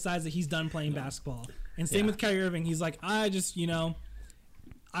 he decides that he's done playing basketball. And same with Kyrie Irving. He's like, I just, you know,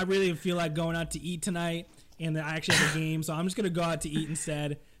 I really feel like going out to eat tonight, and I actually have a game, so I'm just going to go out to eat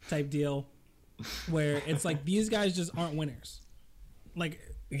instead type deal, where it's like these guys just aren't winners. Like,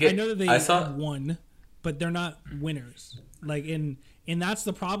 I know that they have won, but they're not winners. Like, and that's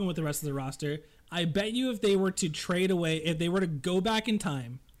the problem with the rest of the roster. I bet you if they were to trade away, if they were to go back in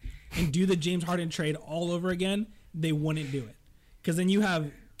time and do the James Harden trade all over again, they wouldn't do it. Because then you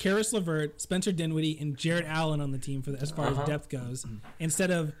have Karis LeVert, Spencer Dinwiddie, and Jarrett Allen on the team for as far as depth goes,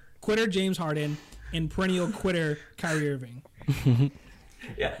 instead of quitter James Harden and perennial quitter Kyrie Irving.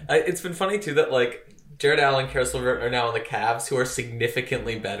 Yeah, it's been funny too that like Jarrett Allen and Karis LeVert are now on the Cavs, who are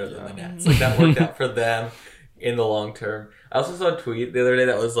significantly better than the Nets. Like that worked out for them in the long term. I also saw a tweet the other day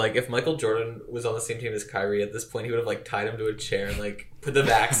that was like, if Michael Jordan was on the same team as Kyrie at this point, he would have like tied him to a chair and like put the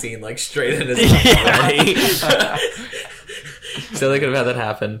vaccine like straight in his mouth already. So they could have had that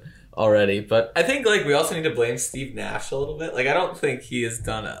happen already. But I think like we also need to blame Steve Nash a little bit. Like I don't think he has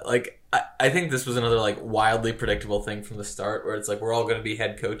done it. Like I think this was another like wildly predictable thing from the start where it's like we're all going to be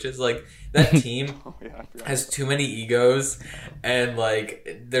head coaches. Like that team has too many egos and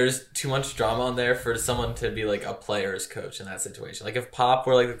like there's too much drama on there for someone to be like a player's coach in that situation. Like if Pop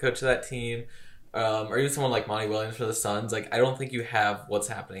were like the coach of that team, or even someone like Monty Williams for the Suns, like I don't think you have what's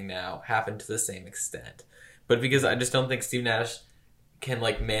happening now happen to the same extent. But because I just don't think Steve Nash can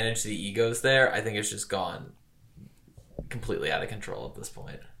like manage the egos there, I think it's just gone completely out of control at this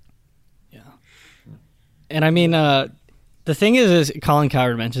point. Yeah. And I mean, the thing is Colin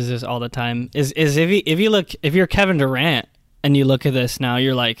Cowherd mentions this all the time, is if you're Kevin Durant, and you look at this now,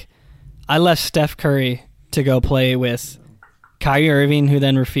 you're like, I left Steph Curry to go play with Kyrie Irving, who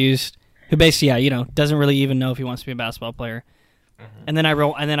then refused, who basically, doesn't really even know if he wants to be a basketball player. And then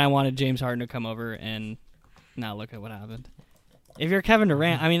I wanted James Harden to come over, and now look at what happened. If you're Kevin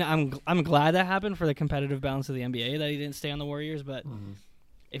Durant, I mean, I'm glad that happened for the competitive balance of the NBA that he didn't stay on the Warriors. But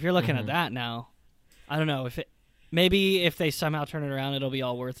if you're looking at that now, I don't know maybe if they somehow turn it around, it'll be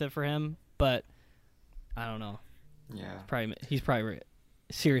all worth it for him. But I don't know. Yeah, he's probably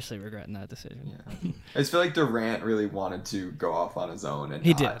seriously regretting that decision. Yeah, I just feel like Durant really wanted to go off on his own and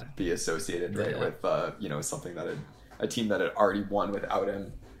not be associated with something that a team that had already won without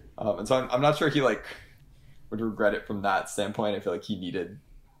him. And so I'm not sure he would regret it from that standpoint. I feel like he needed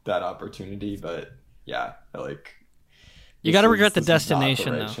that opportunity, but yeah, you got to regret the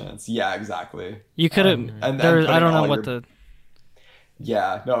destination, though. Chance. Yeah, exactly. You could have. I don't know what the.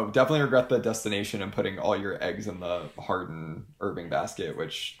 Yeah, no, definitely regret the destination and putting all your eggs in the Harden Irving basket,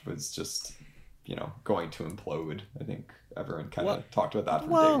 which was just, going to implode. I think everyone kind of talked about that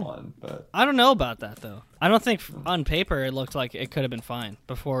from day one. But I don't know about that, though. I don't think on paper it looked like it could have been fine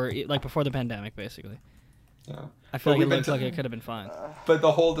before the pandemic, basically. Yeah. I feel like it looked like it could have been fine. But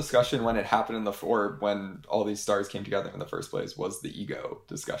the whole discussion when it happened when all these stars came together in the first place was the ego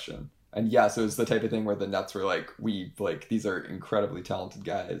discussion. And yes, it was the type of thing where the Nets were like, these are incredibly talented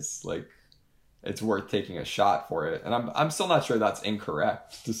guys. It's worth taking a shot for it. And I'm still not sure that's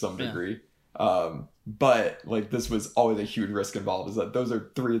incorrect to some degree. But this was always a huge risk involved, is that those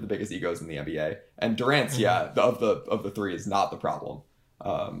are three of the biggest egos in the NBA. And Durant's, of the three is not the problem.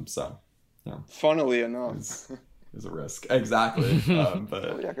 Funnily enough. Is a risk. Exactly.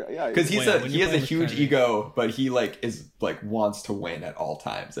 But because he has a huge ego, but he wants to win at all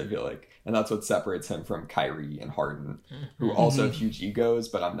times, I feel like. And that's what separates him from Kyrie and Harden, who also have huge egos,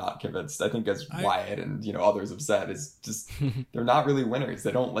 but I'm not convinced. I think as Wyatt and others have said, is just they're not really winners.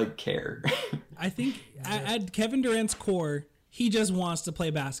 They don't care. I think at Kevin Durant's core, he just wants to play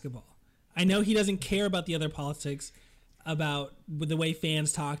basketball. I know he doesn't care about the other politics, about the way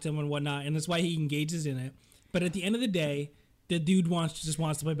fans talk to him and whatnot, and that's why he engages in it. But at the end of the day, the dude just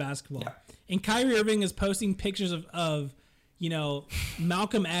wants to play basketball. Yeah. And Kyrie Irving is posting pictures of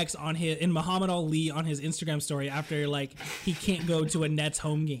Malcolm X and Muhammad Ali on his Instagram story after he can't go to a Nets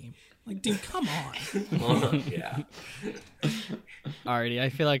home game. Dude, come on. Yeah. Alrighty, I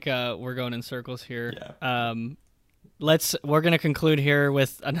feel like we're going in circles here. Yeah. We're gonna conclude here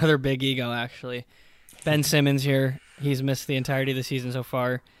with another big ego. Actually, Ben Simmons here. He's missed the entirety of the season so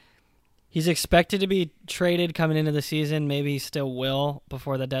far. He's expected to be traded coming into the season. Maybe he still will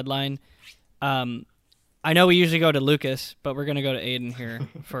before the deadline. I know we usually go to Lucas, but we're going to go to Aiden here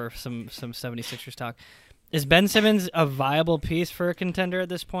for some 76ers talk. Is Ben Simmons a viable piece for a contender at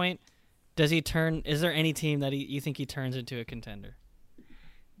this point? Is there any team that you think he turns into a contender?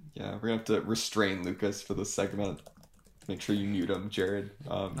 Yeah, we're going to have to restrain Lucas for this segment. Make sure you mute him, Jared.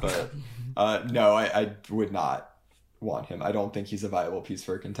 But no, I would not want him. I don't think he's a viable piece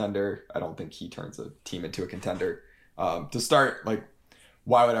for a contender. I don't think he turns a team into a contender. To start,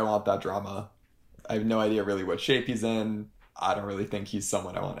 why would I want that drama? I have no idea really what shape he's in. I don't really think he's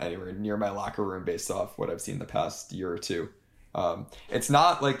someone I want anywhere near my locker room based off what I've seen the past year or two. It's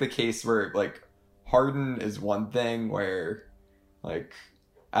not the case where Harden is one thing where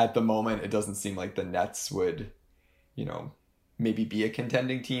at the moment it doesn't seem like the Nets would, maybe be a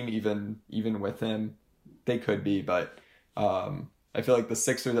contending team even with him. They could be, but I feel like the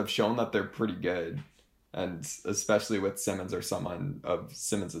Sixers have shown that they're pretty good, and especially with Simmons or someone of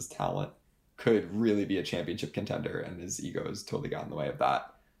Simmons' talent, could really be a championship contender, and his ego has totally gotten in the way of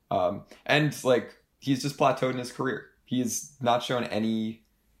that. And he's just plateaued in his career. He's not shown any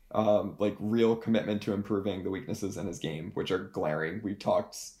real commitment to improving the weaknesses in his game, which are glaring. We've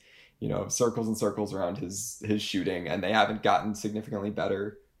talked, circles and circles around his shooting, and they haven't gotten significantly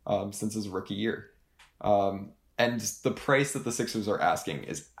better since his rookie year. And the price that the Sixers are asking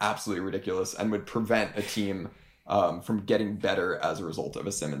is absolutely ridiculous and would prevent a team from getting better as a result of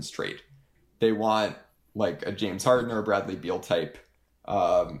a Simmons trade. They want a James Harden or a Bradley Beal type.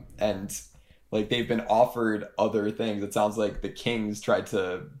 And they've been offered other things. It sounds like the Kings tried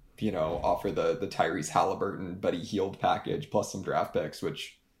to, offer the Tyrese Halliburton, Buddy Hield package plus some draft picks,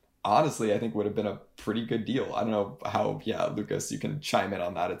 which honestly I think would have been a pretty good deal. I don't know how, Lucas, you can chime in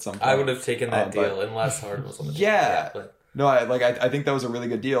on that at some point. I would have taken that deal unless Harden was on the team. Yeah. No, I think that was a really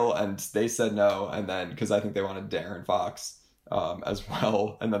good deal, and they said no, and then because I think they wanted De'Aaron Fox as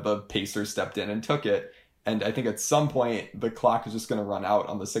well, and then the Pacers stepped in and took it. And I think at some point the clock is just going to run out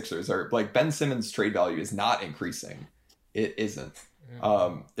on the Sixers. Or Ben Simmons' trade value is not increasing. It isn't.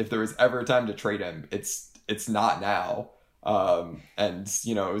 If there was ever a time to trade him, it's not now. And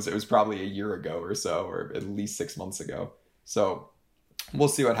it was probably a year ago or so, or at least 6 months ago. So we'll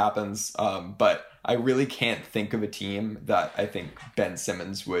see what happens. But I really can't think of a team that I think Ben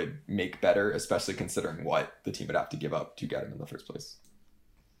Simmons would make better, especially considering what the team would have to give up to get him in the first place.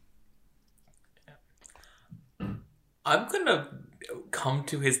 I'm going to come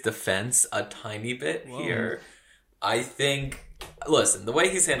to his defense a tiny bit here. I think, listen, the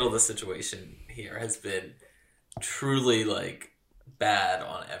way he's handled the situation here has been truly, like, bad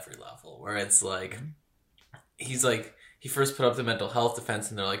on every level, where it's like, he's like, he first put up the mental health defense,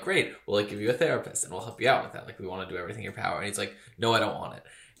 and they're like, great, we'll like give you a therapist, and we'll help you out with that. Like, we want to do everything in your power. And he's like, no, I don't want it.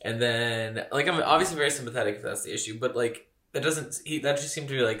 And then, like, I'm obviously very sympathetic if that's the issue, but, like, that just seemed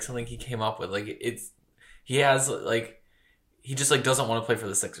to be, like, something he came up with. Like, he just, like, doesn't want to play for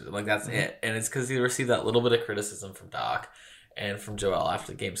the Sixers. Like, that's it. And it's because he received that little bit of criticism from Doc and from Joel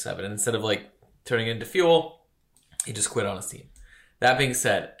after Game 7. And instead of, like, turning it into fuel, he just quit on his team. That being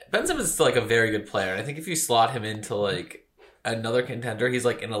said, Ben Simmons is still, like, a very good player. And I think if you slot him into, like, another contender, he's,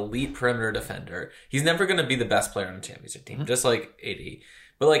 like, an elite perimeter defender. He's never going to be the best player on a championship team, just like AD.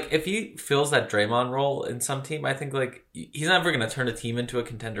 But, like, if he fills that Draymond role in some team, I think, like, he's never going to turn a team into a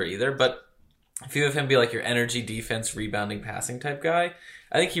contender either. But if you have him be, like, your energy, defense, rebounding, passing type guy,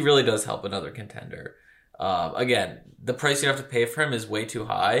 I think he really does help another contender. Again, the price you have to pay for him is way too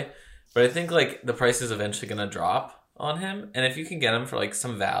high. But I think, like, the price is eventually going to drop on him, and if you can get him for, like,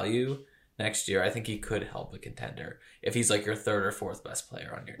 some value next year, I think he could help a contender if he's, like, your third or fourth best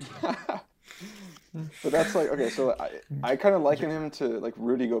player on your team. But that's like, okay, so I kind of liken him to, like,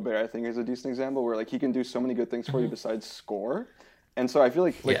 Rudy Gobert. I think is a decent example where, like, he can do so many good things for you besides score, and so I feel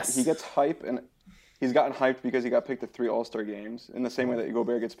like Yes. he gets hype, and he's gotten hyped because he got picked to 3 All-Star games in the same way that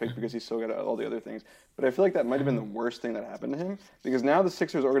Gobert gets picked because he's still got all the other things. But I feel like that might have been the worst thing that happened to him because now the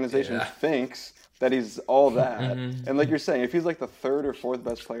Sixers organization thinks that he's all that. And like you're saying, if he's like the third or fourth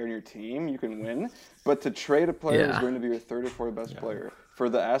best player in your team, you can win. But to trade a player who's going to be your third or fourth best player for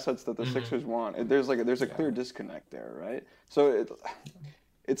the assets that the Sixers want, there's a clear disconnect there, right? So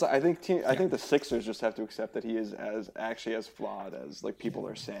I think the Sixers just have to accept that he is actually as flawed as, like, people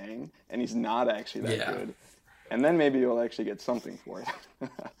are saying, and he's not actually that good. And then maybe you'll actually get something for it.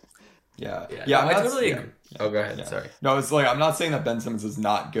 Yeah. I totally agree. Oh, go ahead. Yeah. Sorry. No, it's like, I'm not saying that Ben Simmons is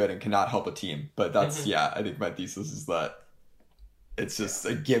not good and cannot help a team, but that's, I think my thesis is that it's just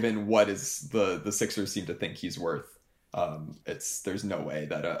a given what is the Sixers seem to think he's worth. There's no way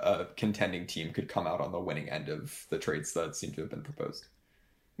that a contending team could come out on the winning end of the trades that seem to have been proposed.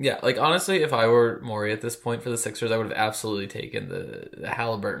 Yeah, like, honestly, if I were Morey at this point for the Sixers, I would have absolutely taken the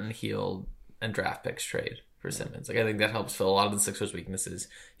Halliburton, Hield, and draft picks trade for Simmons. Like, I think that helps fill a lot of the Sixers' weaknesses.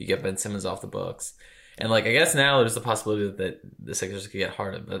 You get Ben Simmons off the books. And, like, I guess now there's the possibility that the Sixers could get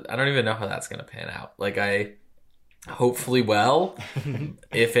Harden, but I don't even know how that's going to pan out. Like, hopefully well,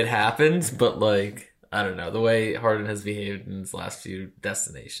 if it happens, but, like, I don't know. The way Harden has behaved in his last few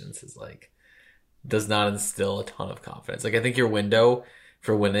destinations is, like, does not instill a ton of confidence. Like, I think your window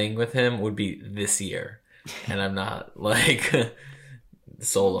for winning with him would be this year. And I'm not, like,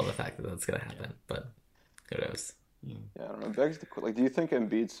 sold on the fact that that's going to happen, but who knows? Yeah, I don't know. Begs the like, do you think can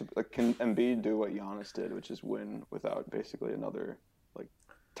Embiid do what Giannis did, which is win without basically another, like,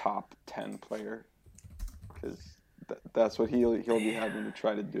 top 10 player? Because that's what he'll be having to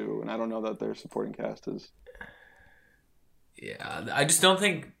try to do, and I don't know that their supporting cast is. Yeah, I just don't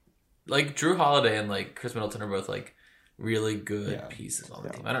think, like, Drew Holiday and, like, Chris Middleton are both, like, really good pieces on the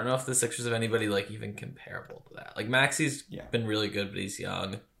team. I don't know if the Sixers have anybody, like, even comparable to that. Like, Maxi's been really good, but he's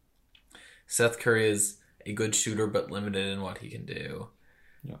young. Seth Curry is a good shooter, but limited in what he can do.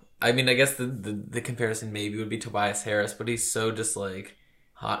 Yeah. I mean, I guess the comparison maybe would be Tobias Harris, but he's so just, like,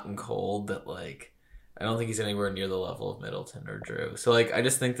 hot and cold that, like, I don't think he's anywhere near the level of Middleton or Drew. So, like, I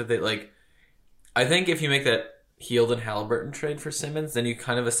just think that they, like, I think if you make that Hield and Halliburton trade for Simmons, then you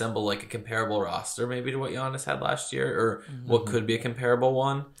kind of assemble, like, a comparable roster maybe to what Giannis had last year, or what could be a comparable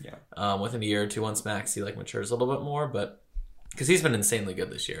one within a year or two once Maxey, like, matures a little bit more, but because he's been insanely good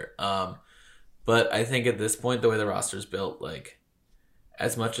this year. But I think at this point, the way the roster's built, like,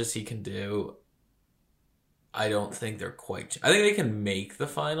 as much as he can do, I don't think they're quite. I think they can make the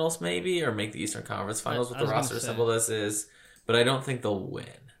finals maybe, or make the Eastern Conference Finals with the roster assembled as is, but I don't think they'll win.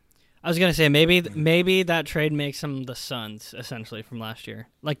 I was gonna say maybe that trade makes them the Suns essentially from last year.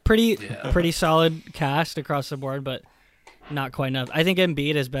 Like, pretty solid cast across the board, but not quite enough. I think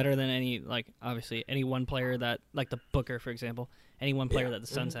Embiid is better than any, like, obviously any one player that, like, the Booker, for example, any one player that the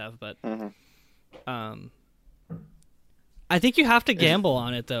Suns have. But I think you have to gamble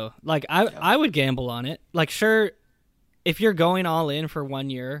on it though. Like, I would gamble on it. Like, sure, if you're going all in for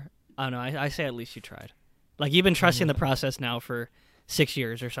 1 year, I don't know. I say at least you tried. Like you've been trusting the process now for 6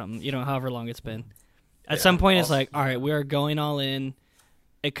 years or something. However long it's been. At Yeah, some point, it's also- like, all right, we are going all in.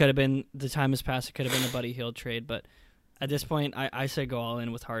 It could have been the time has passed. It could have been the Buddy Hield trade, but at this point, I say go all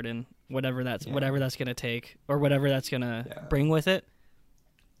in with Harden. Whatever that's gonna take, or whatever that's gonna bring with it.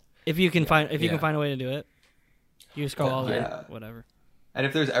 If you can find a way to do it, you just go all in. Whatever. And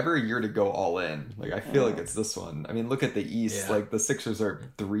if there's ever a year to go all in, like I feel like it's this one. I mean, look at the East. Yeah. Like the Sixers are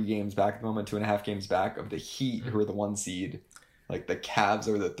 3 games back at the moment, 2.5 games back of the Heat, who are the 1 seed. Like the Cavs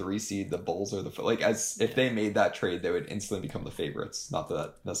are the 3 seed, the Bulls are the like. As if they made that trade, they would instantly become the favorites. Not that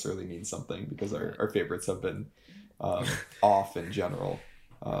that necessarily means something because our favorites have been off in general.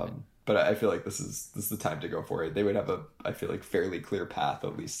 But I feel like this is the time to go for it. They would have I feel like fairly clear path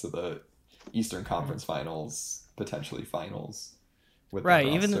at least to the Eastern Conference Finals, potentially finals. With Right.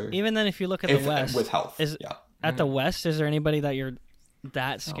 that roster. Even then, if you look at the West, with health, at the West, is there anybody that you're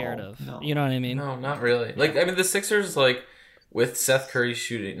that scared of? no. You know what I mean? No, not really. Like, I mean, the Sixers, like, with Seth Curry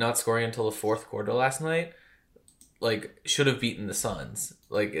not scoring until the fourth quarter last night, like, should have beaten the Suns.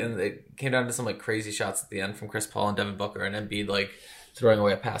 Like, and it came down to some, like, crazy shots at the end from Chris Paul and Devin Booker and Embiid, like, throwing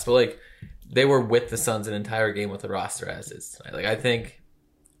away a pass. But, like, they were with the Suns an entire game with the roster as is tonight. Like, I think,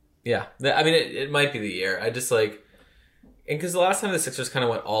 yeah. I mean, it might be the year. I just, like... And because the last time the Sixers kind of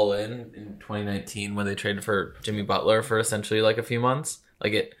went all in 2019 when they traded for Jimmy Butler for essentially like a few months,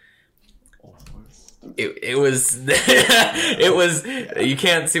 like it was it was you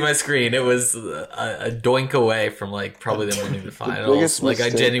can't see my screen. It was a doink away from like probably them winning the finals. Like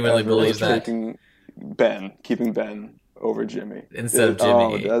I genuinely believe that keeping Ben over Jimmy instead of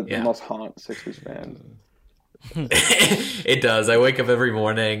Jimmy. That must haunt Sixers fans. It does. I wake up every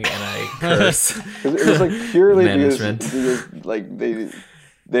morning and I curse. It was like purely management. because like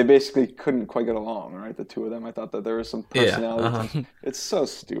they basically couldn't quite get along, right? The two of them. I thought that there was some personality. It's so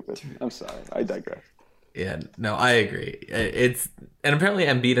stupid. I'm sorry. I digress. Yeah, no, I agree. And apparently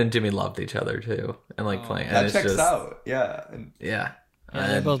Embiid and Jimmy loved each other too, and like playing. And that it's checks just, out. Yeah, and Yeah,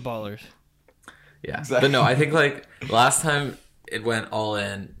 They're both ballers. Yeah, Exactly. but no, I think like last time it went all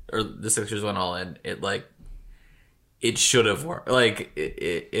in, or the Sixers went all in. It should have worked. Like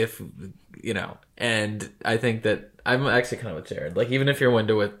if and I think that I'm actually kind of with Jared. Like even if your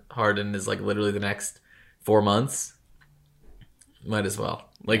window with Harden is like literally the next 4 months, might as well.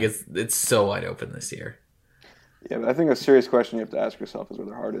 Like it's so wide open this year. Yeah, but I think a serious question you have to ask yourself is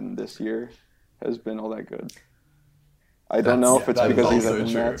whether Harden this year has been all that good. I don't know if it's that is because he's at also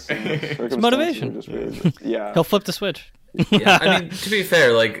the true. Nets. And the circumstances motivation. are just really, yeah. He'll flip the switch. Yeah, I mean, to be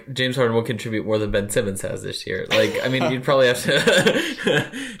fair, like James Harden will contribute more than Ben Simmons has this year. Like, I mean, you'd probably have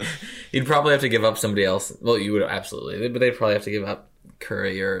to give up somebody else. Well, you would absolutely, but they'd probably have to give up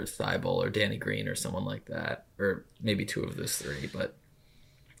Curry or Thibault or Danny Green or someone like that, or maybe 2 of those 3. But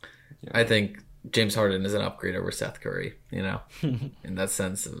I think James Harden is an upgrade over Seth Curry. In that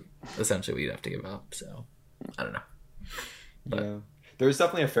sense, of essentially what you'd have to give up. So, I don't know. But, yeah, there's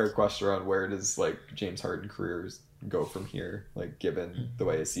definitely a fair question around where does like James Harden careers go from here, like given the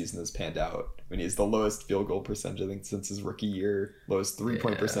way his season has panned out. I mean, he's the lowest field goal percentage I think since his rookie year, lowest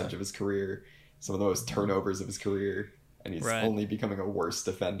 3-point percentage of his career, some of the most turnovers of his career, and he's only becoming a worse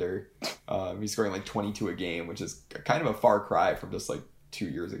defender. He's scoring like 22 a game, which is kind of a far cry from just like 2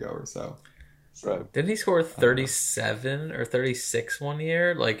 years ago or so. Right. didn't he score 37 or 36 one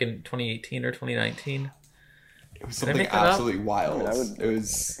year, like in 2018 or 2019? It was Did I something make that up? absolutely wild. I mean, it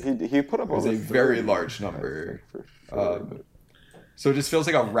was He put up was over a very 30, large number. for sure, So it just feels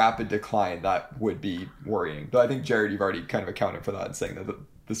like a rapid decline that would be worrying. But I think, Jared, you've already kind of accounted for that and saying that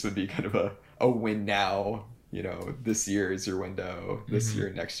this would be kind of a win now. This year is your window. This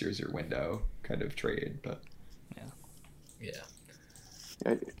year, next year is your window kind of trade. But Yeah.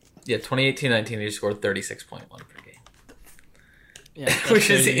 but- Yeah, 2018-19, he scored 36.1 per game. Yeah, that's Which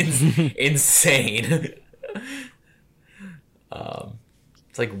is crazy. insane.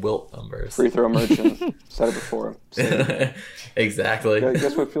 It's like Wilt numbers. Free throw merchant. Said it before. Exactly.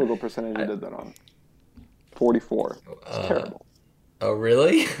 Guess what field goal percentage he did that on? 44. It's terrible. Oh,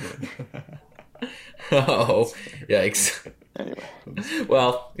 really? Oh, yikes. Anyway,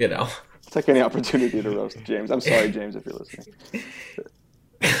 Well, take any opportunity to roast James. I'm sorry, James, if you're listening.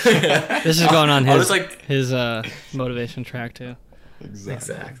 This is going on I his was like- his motivation track too.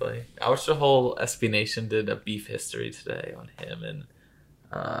 Exactly. I watched the whole SB Nation did a beef history today on him and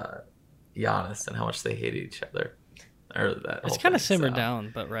Giannis and how much they hate each other. Or that It's whole kind of thing, simmered so.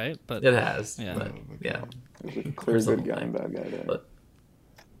 down, but right? But It has. Yeah. But, yeah. There's a clear There's a good guy whole and bad guy there. But-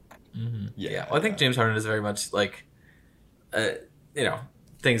 Yeah. Well, I think James Harden is very much like,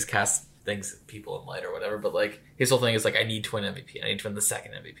 things cast people in light or whatever, but like his whole thing is like, I need to win MVP. I need to win the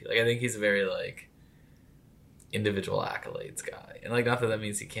second MVP. Like, I think he's very like, individual accolades guy. And like, not that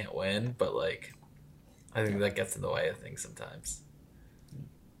means he can't win, but like, I think that gets in the way of things sometimes.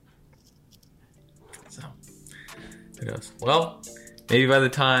 So, who knows? Well, maybe by the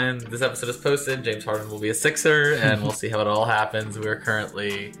time this episode is posted, James Harden will be a Sixer, and we'll see how it all happens. We're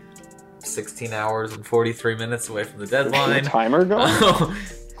currently 16 hours and 43 minutes away from the deadline. Timer going?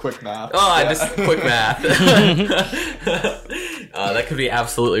 Quick math. I just quick math. That could be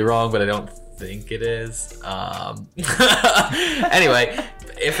absolutely wrong, but I don't think it is. Anyway,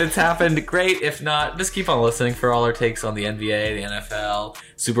 if it's happened, great. If not, just keep on listening for all our takes on the NBA, the NFL.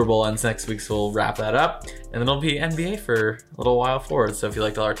 Super Bowl ends next week, so we'll wrap that up, and then it'll be NBA for a little while forward. So if you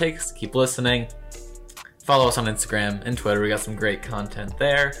liked all our takes, keep listening. Follow us on Instagram and Twitter. We got some great content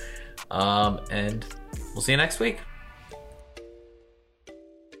there, and we'll see you next week.